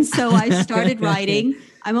 And so I started writing.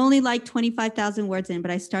 I'm only like 25,000 words in,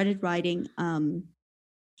 but I started writing and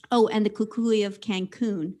the Cucuy of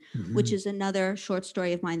Cancun, which is another short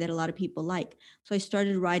story of mine that a lot of people like. So I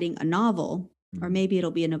started writing a novel, or maybe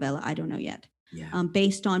it'll be a novella, I don't know yet,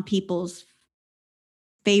 based on people's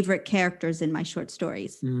favorite characters in my short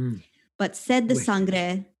stories. But Sed de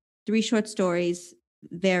Sangre, 3 short stories,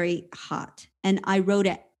 very hot. And I wrote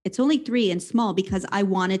it. It's only 3 and small because I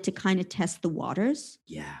wanted to kind of test the waters.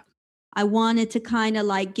 Yeah. I wanted to kind of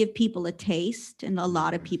like give people a taste, and a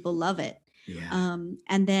lot of people love it. Yeah.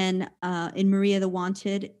 And then in Maria the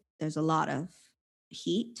Wanted, there's a lot of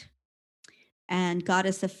heat, and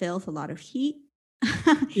Goddess of Filth, a lot of heat.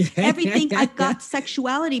 Everything. I've got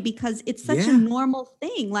sexuality because it's such a normal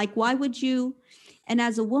thing. Like, why would you? And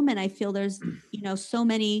as a woman, I feel there's, so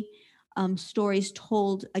many stories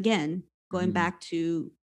told, again, going back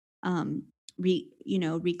to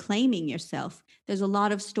reclaiming yourself. There's a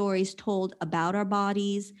lot of stories told about our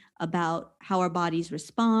bodies, about how our bodies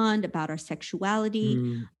respond, about our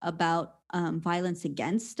sexuality, about violence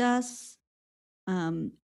against us.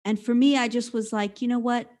 And for me, I just was like, you know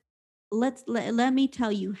what? Let me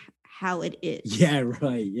tell you how it is. Yeah,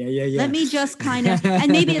 right. Yeah. Let me just kind of,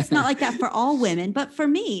 and maybe it's not like that for all women, but for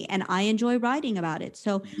me, and I enjoy writing about it.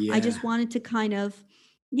 So I just wanted to kind of,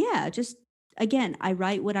 just, again, I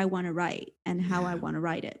write what I want to write and how I want to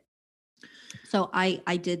write it. So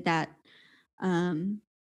I did that. And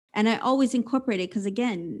I always incorporate it because,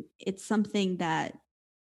 again, it's something that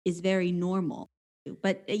is very normal.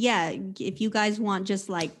 But yeah, if you guys want just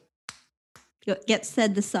like, get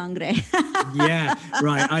said the sangre. Yeah,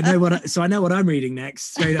 right. I know what I'm reading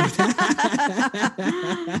next. Straight up.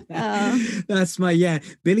 That's my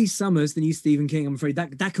Billy Summers, the new Stephen King. I'm afraid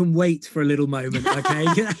that can wait for a little moment. Okay.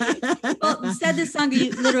 Well, said the sangre,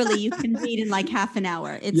 you can read in like half an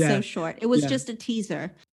hour. It's so short. It was just a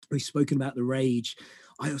teaser. We've spoken about the rage.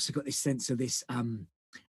 I also got this sense of this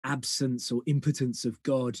absence or impotence of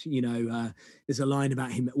God. There's a line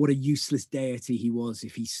about him, what a useless deity he was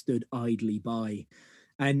if he stood idly by.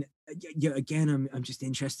 And again, I'm just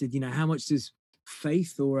interested, how much does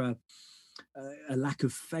faith or a lack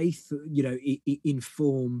of faith,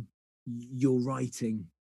 inform your writing?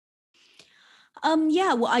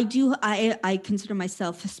 Well, I consider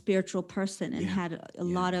myself a spiritual person and had a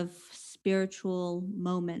lot of spiritual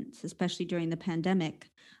moments, especially during the pandemic.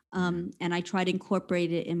 And I try to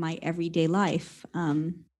incorporate it in my everyday life.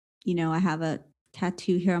 I have a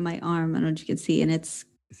tattoo here on my arm. I don't know if you can see, and it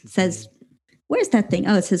says, where's that thing?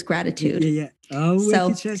 Oh, it says gratitude. Yeah. Oh,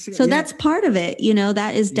 so that's part of it.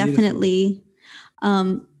 That is definitely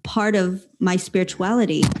part of my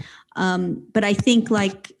spirituality. But I think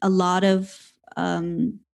like a lot of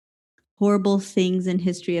horrible things in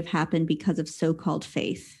history have happened because of so-called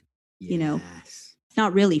faith. It's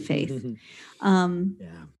not really faith.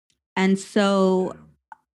 And so,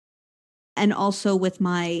 and also with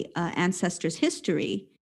my ancestors' history,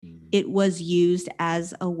 it was used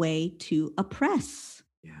as a way to oppress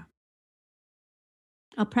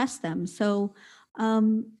them. So,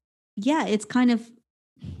 it's kind of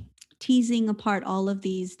teasing apart all of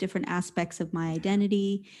these different aspects of my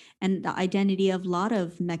identity and the identity of a lot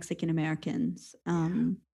of Mexican Americans,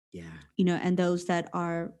 and those that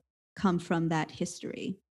come from that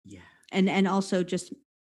history. And also just,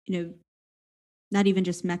 not even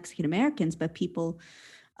just Mexican Americans, but people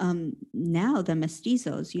now, the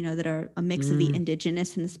mestizos, that are a mix of the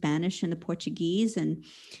indigenous and the Spanish and the Portuguese. And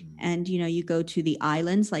you go to the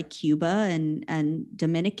islands like Cuba and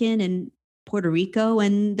Dominican and Puerto Rico,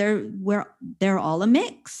 and they're all a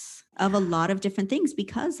mix of a lot of different things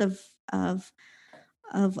because of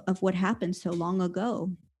what happened so long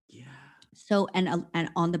ago. So, and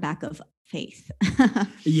on the back of faith.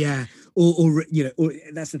 Or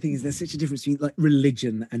that's the thing, is there's such a difference between like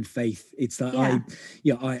religion and faith. It's like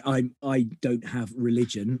I don't have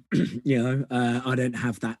religion. I don't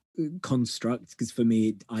have that construct because for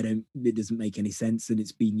me it doesn't make any sense, and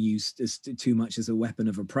it's been used as too much as a weapon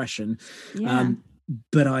of oppression.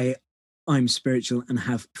 But I'm spiritual and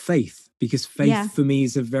have faith, because faith for me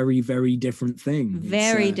is a very, very different thing.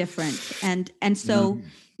 Very different. And so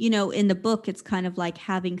in the book, it's kind of like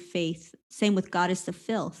having faith. Same with Goddess of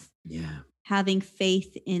Filth. Having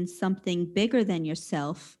faith in something bigger than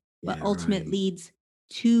yourself, but ultimately leads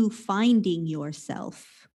to finding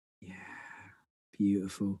yourself.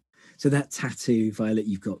 Beautiful. So that tattoo, Violet,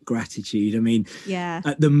 you've got gratitude. I mean,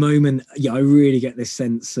 at the moment, I really get this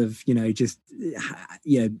sense of,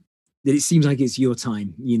 that it seems like it's your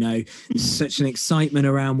time. There's such an excitement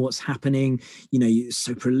around what's happening. You're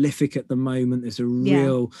so prolific at the moment. There's a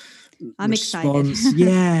real I'm response.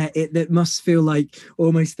 excited. It must feel like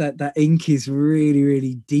almost that ink is really,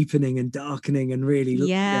 really deepening and darkening, and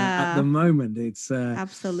really at the moment it's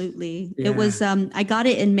absolutely. It was I got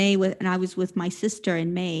it in May and I was with my sister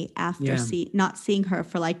in May after not seeing her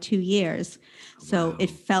for like 2 years. So it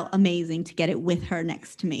felt amazing to get it with her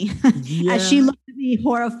next to me. As she looked at me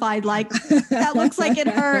horrified, like, that looks like it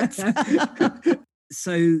hurts.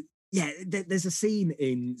 So there's a scene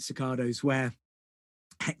in Sicados where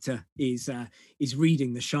Hector is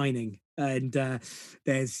reading The Shining and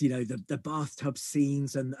there's the bathtub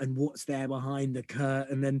scenes and what's there behind the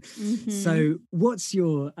curtain. And so what's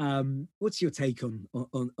your take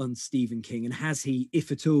on Stephen King, and has he,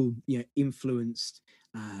 if at all, influenced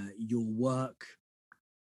your work?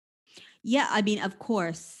 Yeah, I mean, of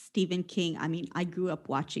course, Stephen King. I mean, I grew up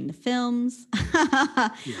watching the films.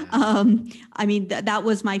 I mean, that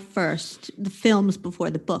was my the films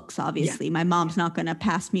before the books. Obviously, my mom's not going to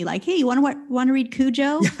pass me like, "Hey, you want to read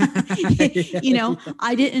Cujo?"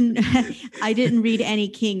 I didn't read any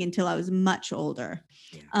King until I was much older.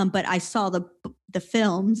 But I saw the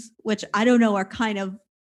films, which I don't know are kind of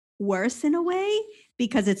worse in a way,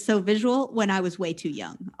 because it's so visual, when I was way too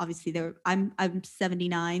young. Obviously, I'm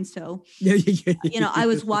 79, so I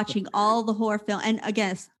was watching all the horror film, and I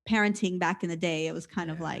guess parenting back in the day, it was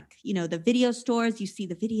kind of like, the video stores, you see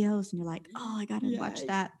the videos and you're like, oh, I gotta watch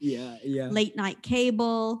that. Late night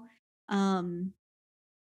cable. And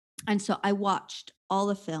so I watched all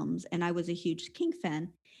the films, and I was a huge King fan.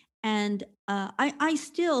 And I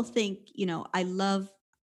still think, I love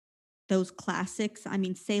those classics. I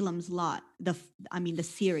mean, Salem's Lot, the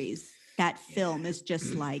series, that film is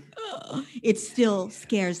just like, it still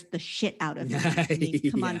scares the shit out of me. I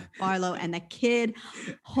mean, come on, Barlow and the kid,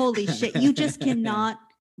 holy shit. You just cannot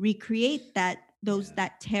recreate that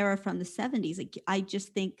terror from the 70s. Like, I just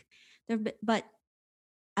think but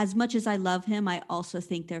as much as I love him, I also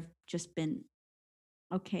think there've just been,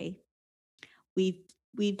 okay, we've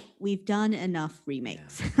done enough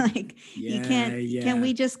remakes. Like, you can't, can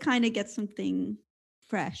we just kind of get something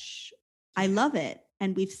fresh? I love it.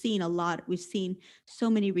 And we've seen so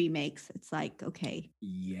many remakes. It's like, okay.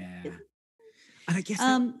 Yeah. And I guess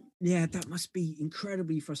that must be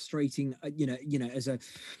incredibly frustrating, as a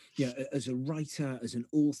writer, as an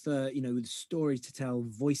author, with story to tell,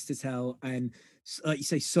 voice to tell. And like you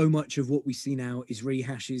say, so much of what we see now is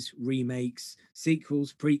rehashes, remakes,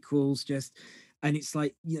 sequels, prequels, and it's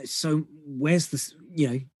like, so where's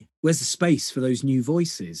the space for those new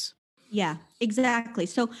voices? Yeah, exactly.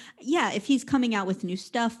 So if he's coming out with new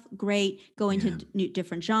stuff, great. Going to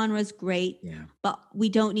different genres, great. Yeah. But we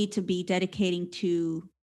don't need to be dedicating to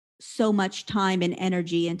so much time and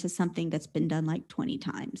energy into something that's been done like 20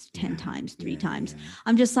 times, 10 times, 3 times. Yeah.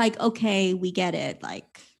 I'm just like, okay, we get it.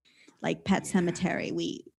 Like Pet Sematary,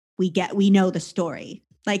 we know the story.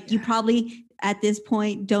 Like, you probably at this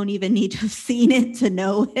point don't even need to have seen it to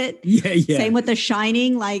know it. Yeah. Same with The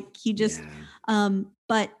Shining. Like, you just, I'll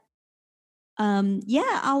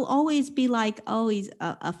always be like, oh, he's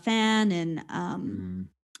a fan. And,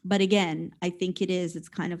 but again, I think it's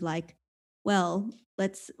kind of like, well,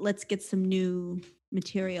 let's get some new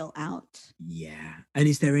material out. Yeah. And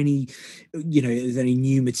is there any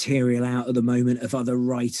new material out at the moment of other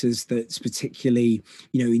writers that's particularly,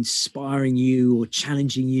 inspiring you or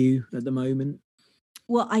challenging you at the moment?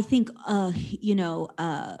 Well, I think, I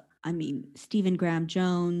mean, Stephen Graham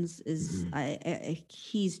Jones is,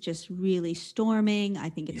 he's just really storming. I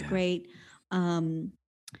think it's great.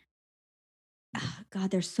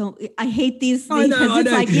 God, there's so, I hate these things because it's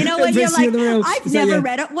like, when you're like, I've never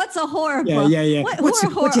read it. What's a horror book? Yeah. What's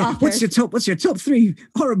your top 3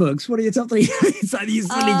 horror books? What are your top 3? It's like you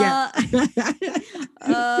suddenly get.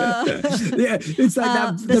 It's like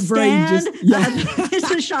that. The brain Stand, just. It's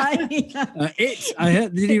The Shining. It. I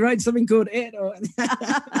heard. Did he write something called It? Or...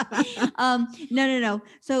 No.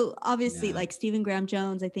 So obviously, like, Stephen Graham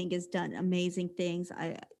Jones, I think, has done amazing things.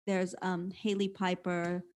 There's Haley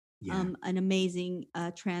Piper. An amazing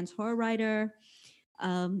trans horror writer.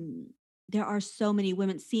 There are so many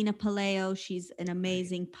women. Sina Paleo, she's an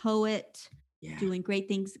amazing poet, doing great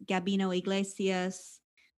things. Gabino Iglesias.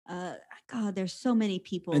 God, there's so many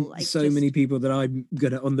people. And many people that I'm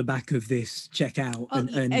gonna, on the back of this, check out.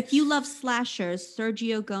 And if you love slashers,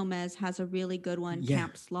 Sergio Gomez has a really good one,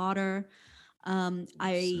 Camp Slaughter.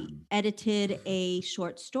 I edited a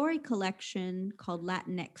short story collection called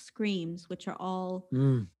Latinx Screams, which are all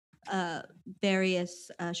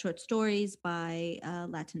various short stories by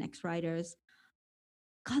Latinx writers.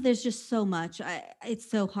 God, there's just so much. It's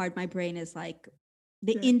so hard. My brain is like,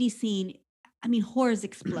 the indie scene. I mean, horror is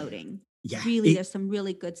exploding. Really, there's some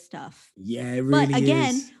really good stuff. Yeah, it really. But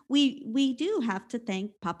again, is. we do have to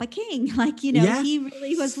thank Papa King. Like, he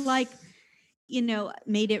really was like,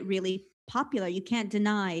 made it really popular. You can't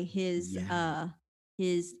deny his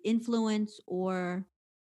influence or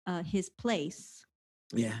his place.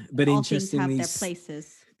 Yeah, but all things have their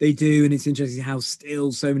places. They do, and it's interesting how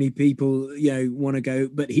still so many people, want to go.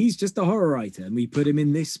 But he's just a horror writer, and we put him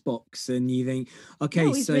in this box, and you think, okay,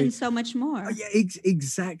 he's written so much more.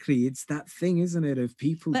 Exactly. It's that thing, isn't it? Of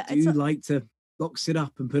people like to box it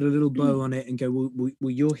up and put a little bow on it and go,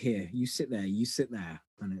 well, you're here, you sit there,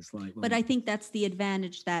 and it's like, well, but I think that's the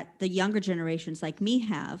advantage that the younger generations like me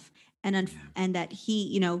have, and that he,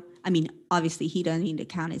 you know, I mean, obviously he doesn't need to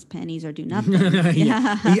count his pennies or do nothing.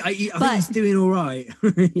 Yeah. I think he's doing all right.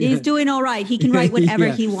 He's doing all right. He can write whatever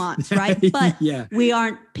Yeah. he wants, right? But Yeah. we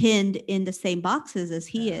aren't pinned in the same boxes as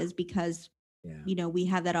he is, because Yeah. you know, we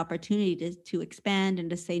have that opportunity to expand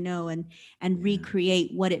and to say no, and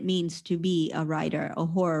recreate what it means to be a writer, a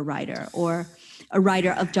horror writer, or a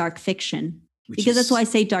writer of dark fiction. Because that's why I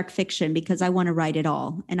say dark fiction, because I want to write it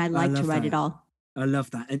all, and I like to write it all. I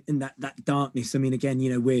love that, and that darkness. I mean, again,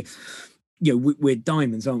 you know, we're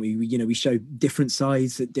diamonds, aren't we? We show different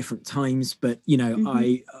sides at different times, but you know,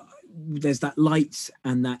 there's that light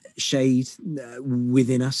and that shade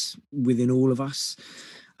within us, within all of us.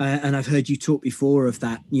 And I've heard you talk before of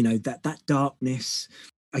that, you know, that darkness.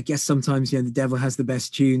 I guess sometimes, you know, the devil has the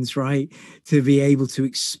best tunes, right? To be able to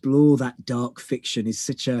explore that dark fiction is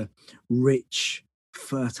such a rich,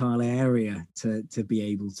 fertile area to be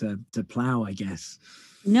able to plow, I guess.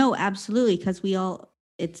 No, absolutely, because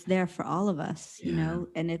it's there for all of us, you know,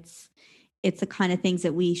 and it's the kind of things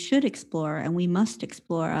that we should explore and we must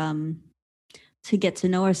explore to get to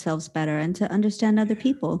know ourselves better and to understand other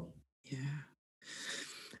people. Yeah.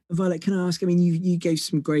 Violet, can I ask, I mean, you gave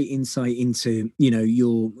some great insight into, you know,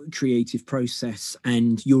 your creative process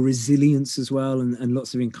and your resilience as well, and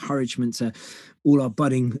lots of encouragement to all our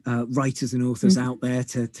budding writers and authors out there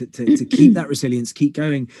to keep that resilience, keep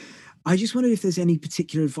going. I just wondered if there's any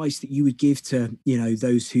particular advice that you would give to, you know,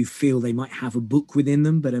 those who feel they might have a book within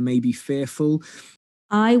them but are maybe fearful.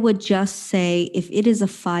 I would just say, if it is a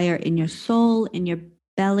fire in your soul, in your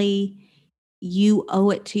belly, you owe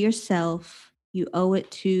it to yourself. You owe it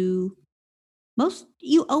to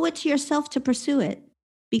yourself to pursue it,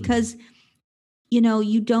 because, you know,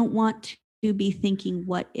 you don't want to be thinking,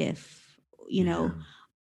 what if, you know,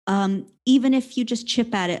 even if you just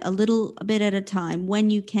chip at it a bit at a time, when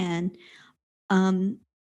you can,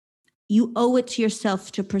 you owe it to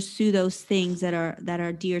yourself to pursue those things that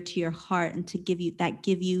are dear to your heart and to give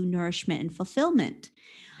you nourishment and fulfillment.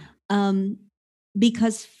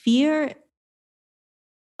 Because fear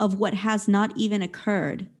of what has not even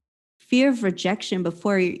occurred, fear of rejection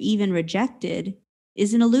before you're even rejected,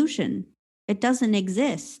 is an illusion. It doesn't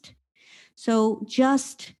exist. So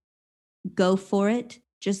just go for it.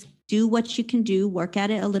 Just do what you can do, work at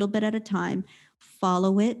it a little bit at a time,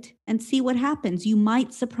 follow it, and see what happens. You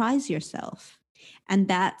might surprise yourself. And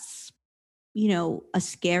that's, you know, a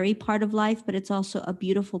scary part of life, but it's also a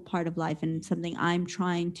beautiful part of life, and something I'm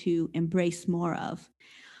trying to embrace more of.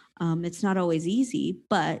 It's not always easy,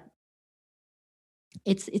 but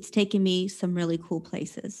it's taken me some really cool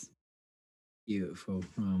places. Beautiful.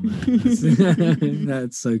 Oh man,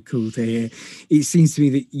 that's so cool to hear. It seems to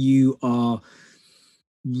me that you are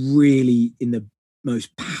really, in the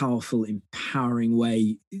most powerful, empowering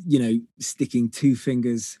way, you know, sticking two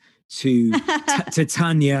fingers to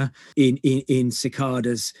Tanya in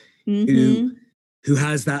Cicadas, who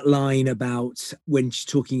has that line about when she's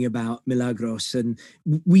talking about Milagros, and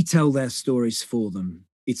we tell their stories for them.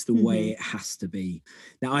 It's the way it has to be.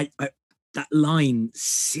 Now, I that line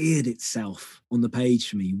seared itself on the page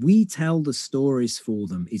for me. We tell the stories for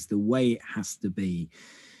them is the way it has to be.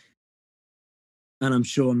 And I'm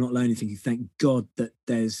sure I'm not alone in thinking, thank God that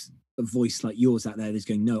there's a voice like yours out there that's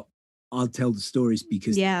going, no, I'll tell the stories,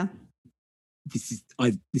 because this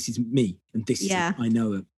is me, and this is it. I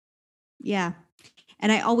know it. Yeah.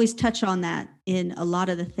 And I always touch on that in a lot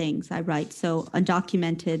of the things I write. So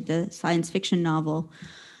Undocumented, the science fiction novel,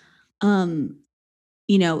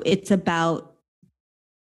 you know, it's about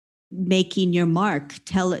making your mark,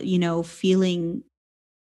 feeling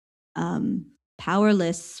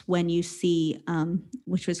powerless when you see,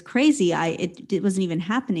 which was crazy. It wasn't even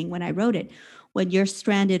happening when I wrote it. When you're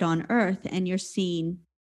stranded on Earth and you're seeing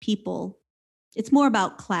people, it's more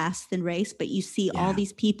about class than race, but you see all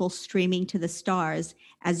these people streaming to the stars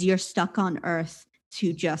as you're stuck on Earth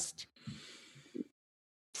to just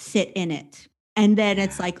sit in it. And then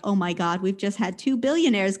it's like, oh my God, we've just had 2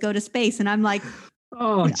 billionaires go to space. And I'm like,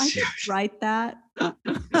 I just write that.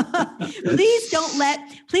 Please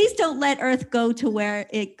don't let Earth go to where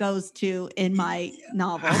it goes to in my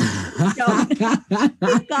novel. We've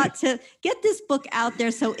got to get this book out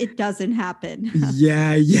there so it doesn't happen.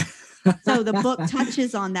 Yeah. So the book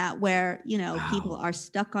touches on that, where, you know, people are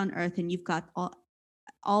stuck on Earth and you've got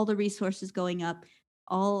all the resources going up,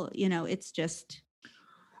 all, you know, it's just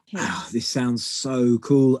this sounds so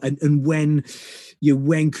cool. And when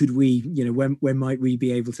could we, you know, when might we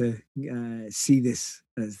be able to see this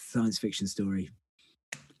as a science fiction story?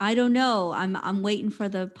 I don't know. I'm waiting for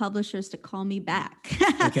the publishers to call me back.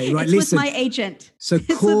 Okay, right. It's Listen. with my agent. So It's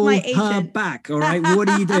with call my her agent. back, all right? What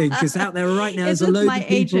are you doing? Because out there right now, It's there's a with load my of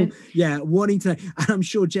people, agent. wanting to. And I'm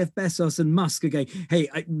sure Jeff Bezos and Musk are going, hey,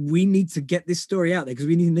 we need to get this story out there because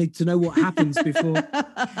we need to know what happens before.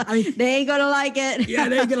 I mean, they ain't gonna like it. Yeah,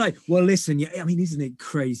 they're gonna like. Well, listen, yeah, I mean, isn't it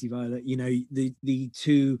crazy, Violet? You know, the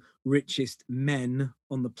two richest men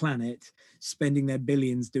on the planet spending their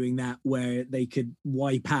billions doing that, where they could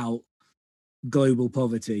wipe out global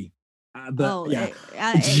poverty. But Oh, yeah,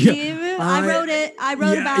 I wrote it. I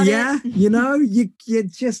wrote about yeah, it. you know, you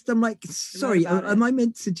just, I'm like, sorry, about am it. I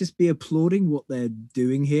meant to just be applauding what they're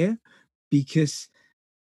doing here? Because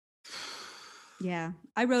Yeah,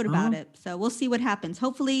 I wrote about it. So we'll see what happens.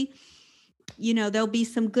 Hopefully, you know, there'll be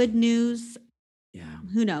some good news. Yeah.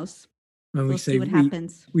 Who knows? When we'll see what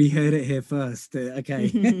happens. We heard it here first.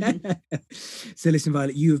 Okay. So listen,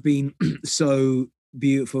 Violet, you have been so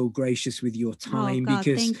beautiful, gracious with your time, God,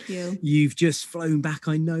 because thank you. You've just flown back,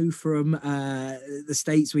 I know, from the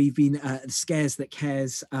States where you've been at the Scares That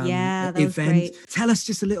Cares that event. was great. Tell us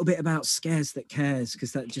just a little bit about Scares That Cares,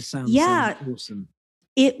 because that just sounds awesome.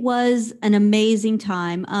 It was an amazing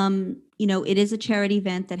time. You know, it is a charity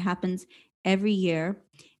event that happens every year.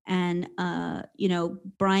 And, you know,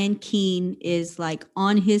 Brian Keane is like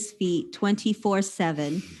on his feet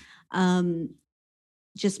 24/7,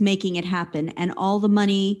 just making it happen. And all the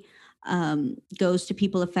money goes to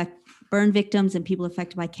people burn victims and people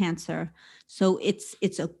affected by cancer. So it's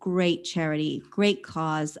a great charity, great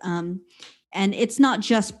cause. And it's not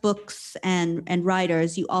just books and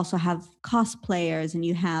writers. You also have cosplayers, and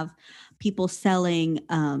you have people selling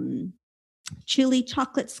chili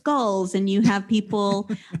chocolate skulls, and you have people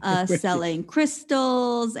selling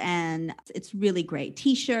crystals, and it's really great.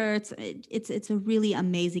 T-shirts. It's a really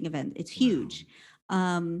amazing event. It's huge.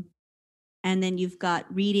 And then you've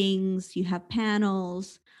got readings, you have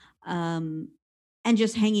panels, and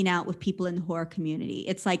just hanging out with people in the horror community.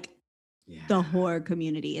 It's like the horror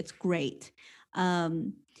community. It's great.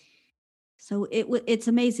 So it's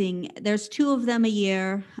amazing. There's 2 of them a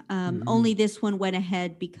year. Only this one went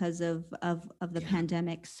ahead because of the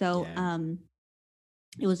pandemic. So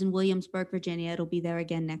it was in Williamsburg, Virginia. It'll be there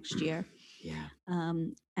again next year. Yeah.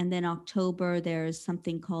 And then October, there's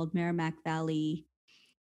something called Merrimack Valley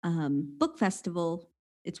Book Festival.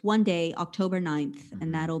 It's one day, October 9th,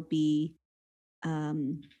 and that'll be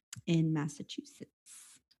in Massachusetts.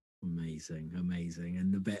 Amazing.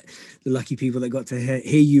 And the lucky people that got to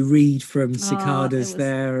hear you read from Cicadas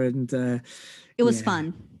there, and it was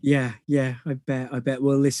fun. Yeah, I bet.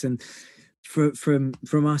 Well, listen, from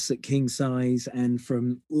us at King Size and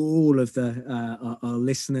from all of the our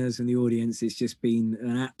listeners and the audience, it's just been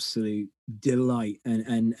an absolute delight,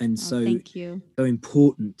 and so thank you. So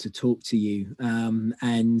important to talk to you,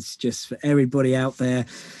 and just for everybody out there.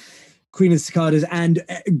 Queen of Cicadas and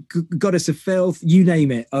Goddess of Filth, you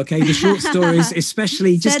name it. Okay, the short stories,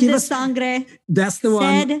 especially. Just Sed give de us. Sangre. That's the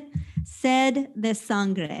one. Sed de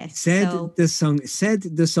Sangre. Sed de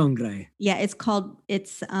Sangre. Yeah, it's called.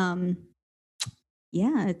 It's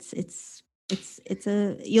it's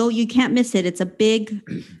a you can't miss it. It's a big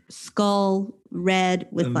skull, red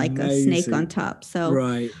with like a snake on top. So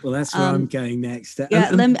right. Well, that's where I'm going next.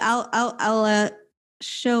 I'll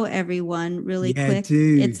show everyone really quick.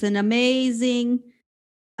 It's an amazing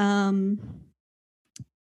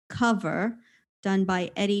cover done by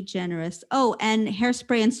Eddie Generous. Oh, and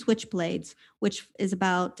Hairspray and Switchblades, which is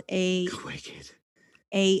about a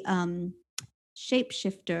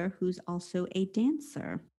shapeshifter who's also a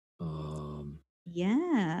dancer.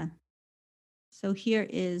 Yeah. So here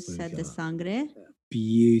is Sed de Sangre.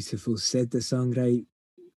 Beautiful. Sed de Sangre.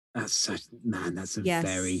 That's a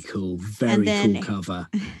very cool cool cover.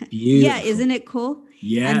 Beautiful. Yeah, isn't it cool?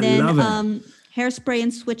 Yeah, and then, love it. Hairspray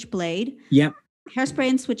and Switchblade. Yep. Hairspray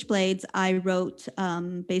and Switchblades, I wrote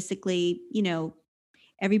basically, you know,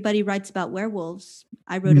 everybody writes about werewolves.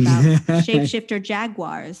 I wrote about shapeshifter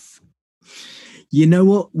jaguars. You know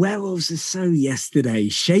what? Werewolves are so yesterday.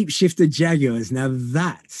 Shapeshifter jaguars. Now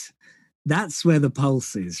that's where the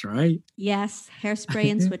pulse is, right? Yes,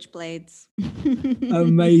 Hairspray and Switchblades.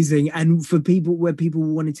 Amazing. And for people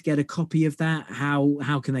wanted to get a copy of that,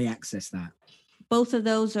 how can they access that? Both of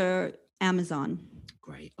those are Amazon.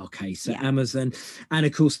 Great. Okay, so Amazon, and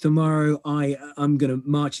of course tomorrow I'm going to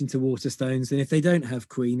march into Waterstones, and if they don't have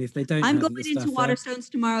Queen, I'm going into Waterstones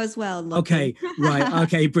tomorrow as well. Okay, right.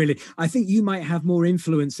 Okay, brilliant. I think you might have more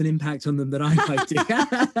influence and impact on them than I might do.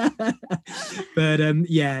 But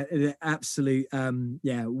absolute,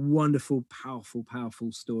 wonderful,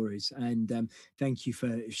 powerful stories, and thank you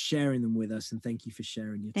for sharing them with us, and thank you for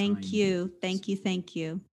sharing your time. Thank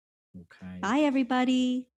you. Okay. Bye,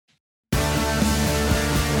 everybody.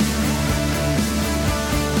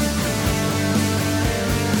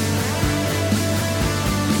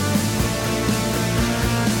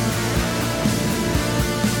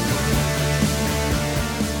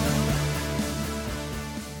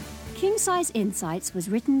 King Size Insights was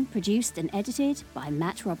written, produced and edited by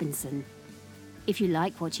Matt Robinson. If you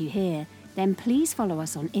like what you hear, then please follow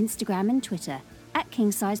us on Instagram and Twitter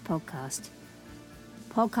 @King Size Podcast.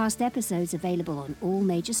 Podcast episodes available on all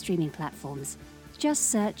major streaming platforms. Just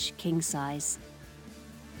search King Size.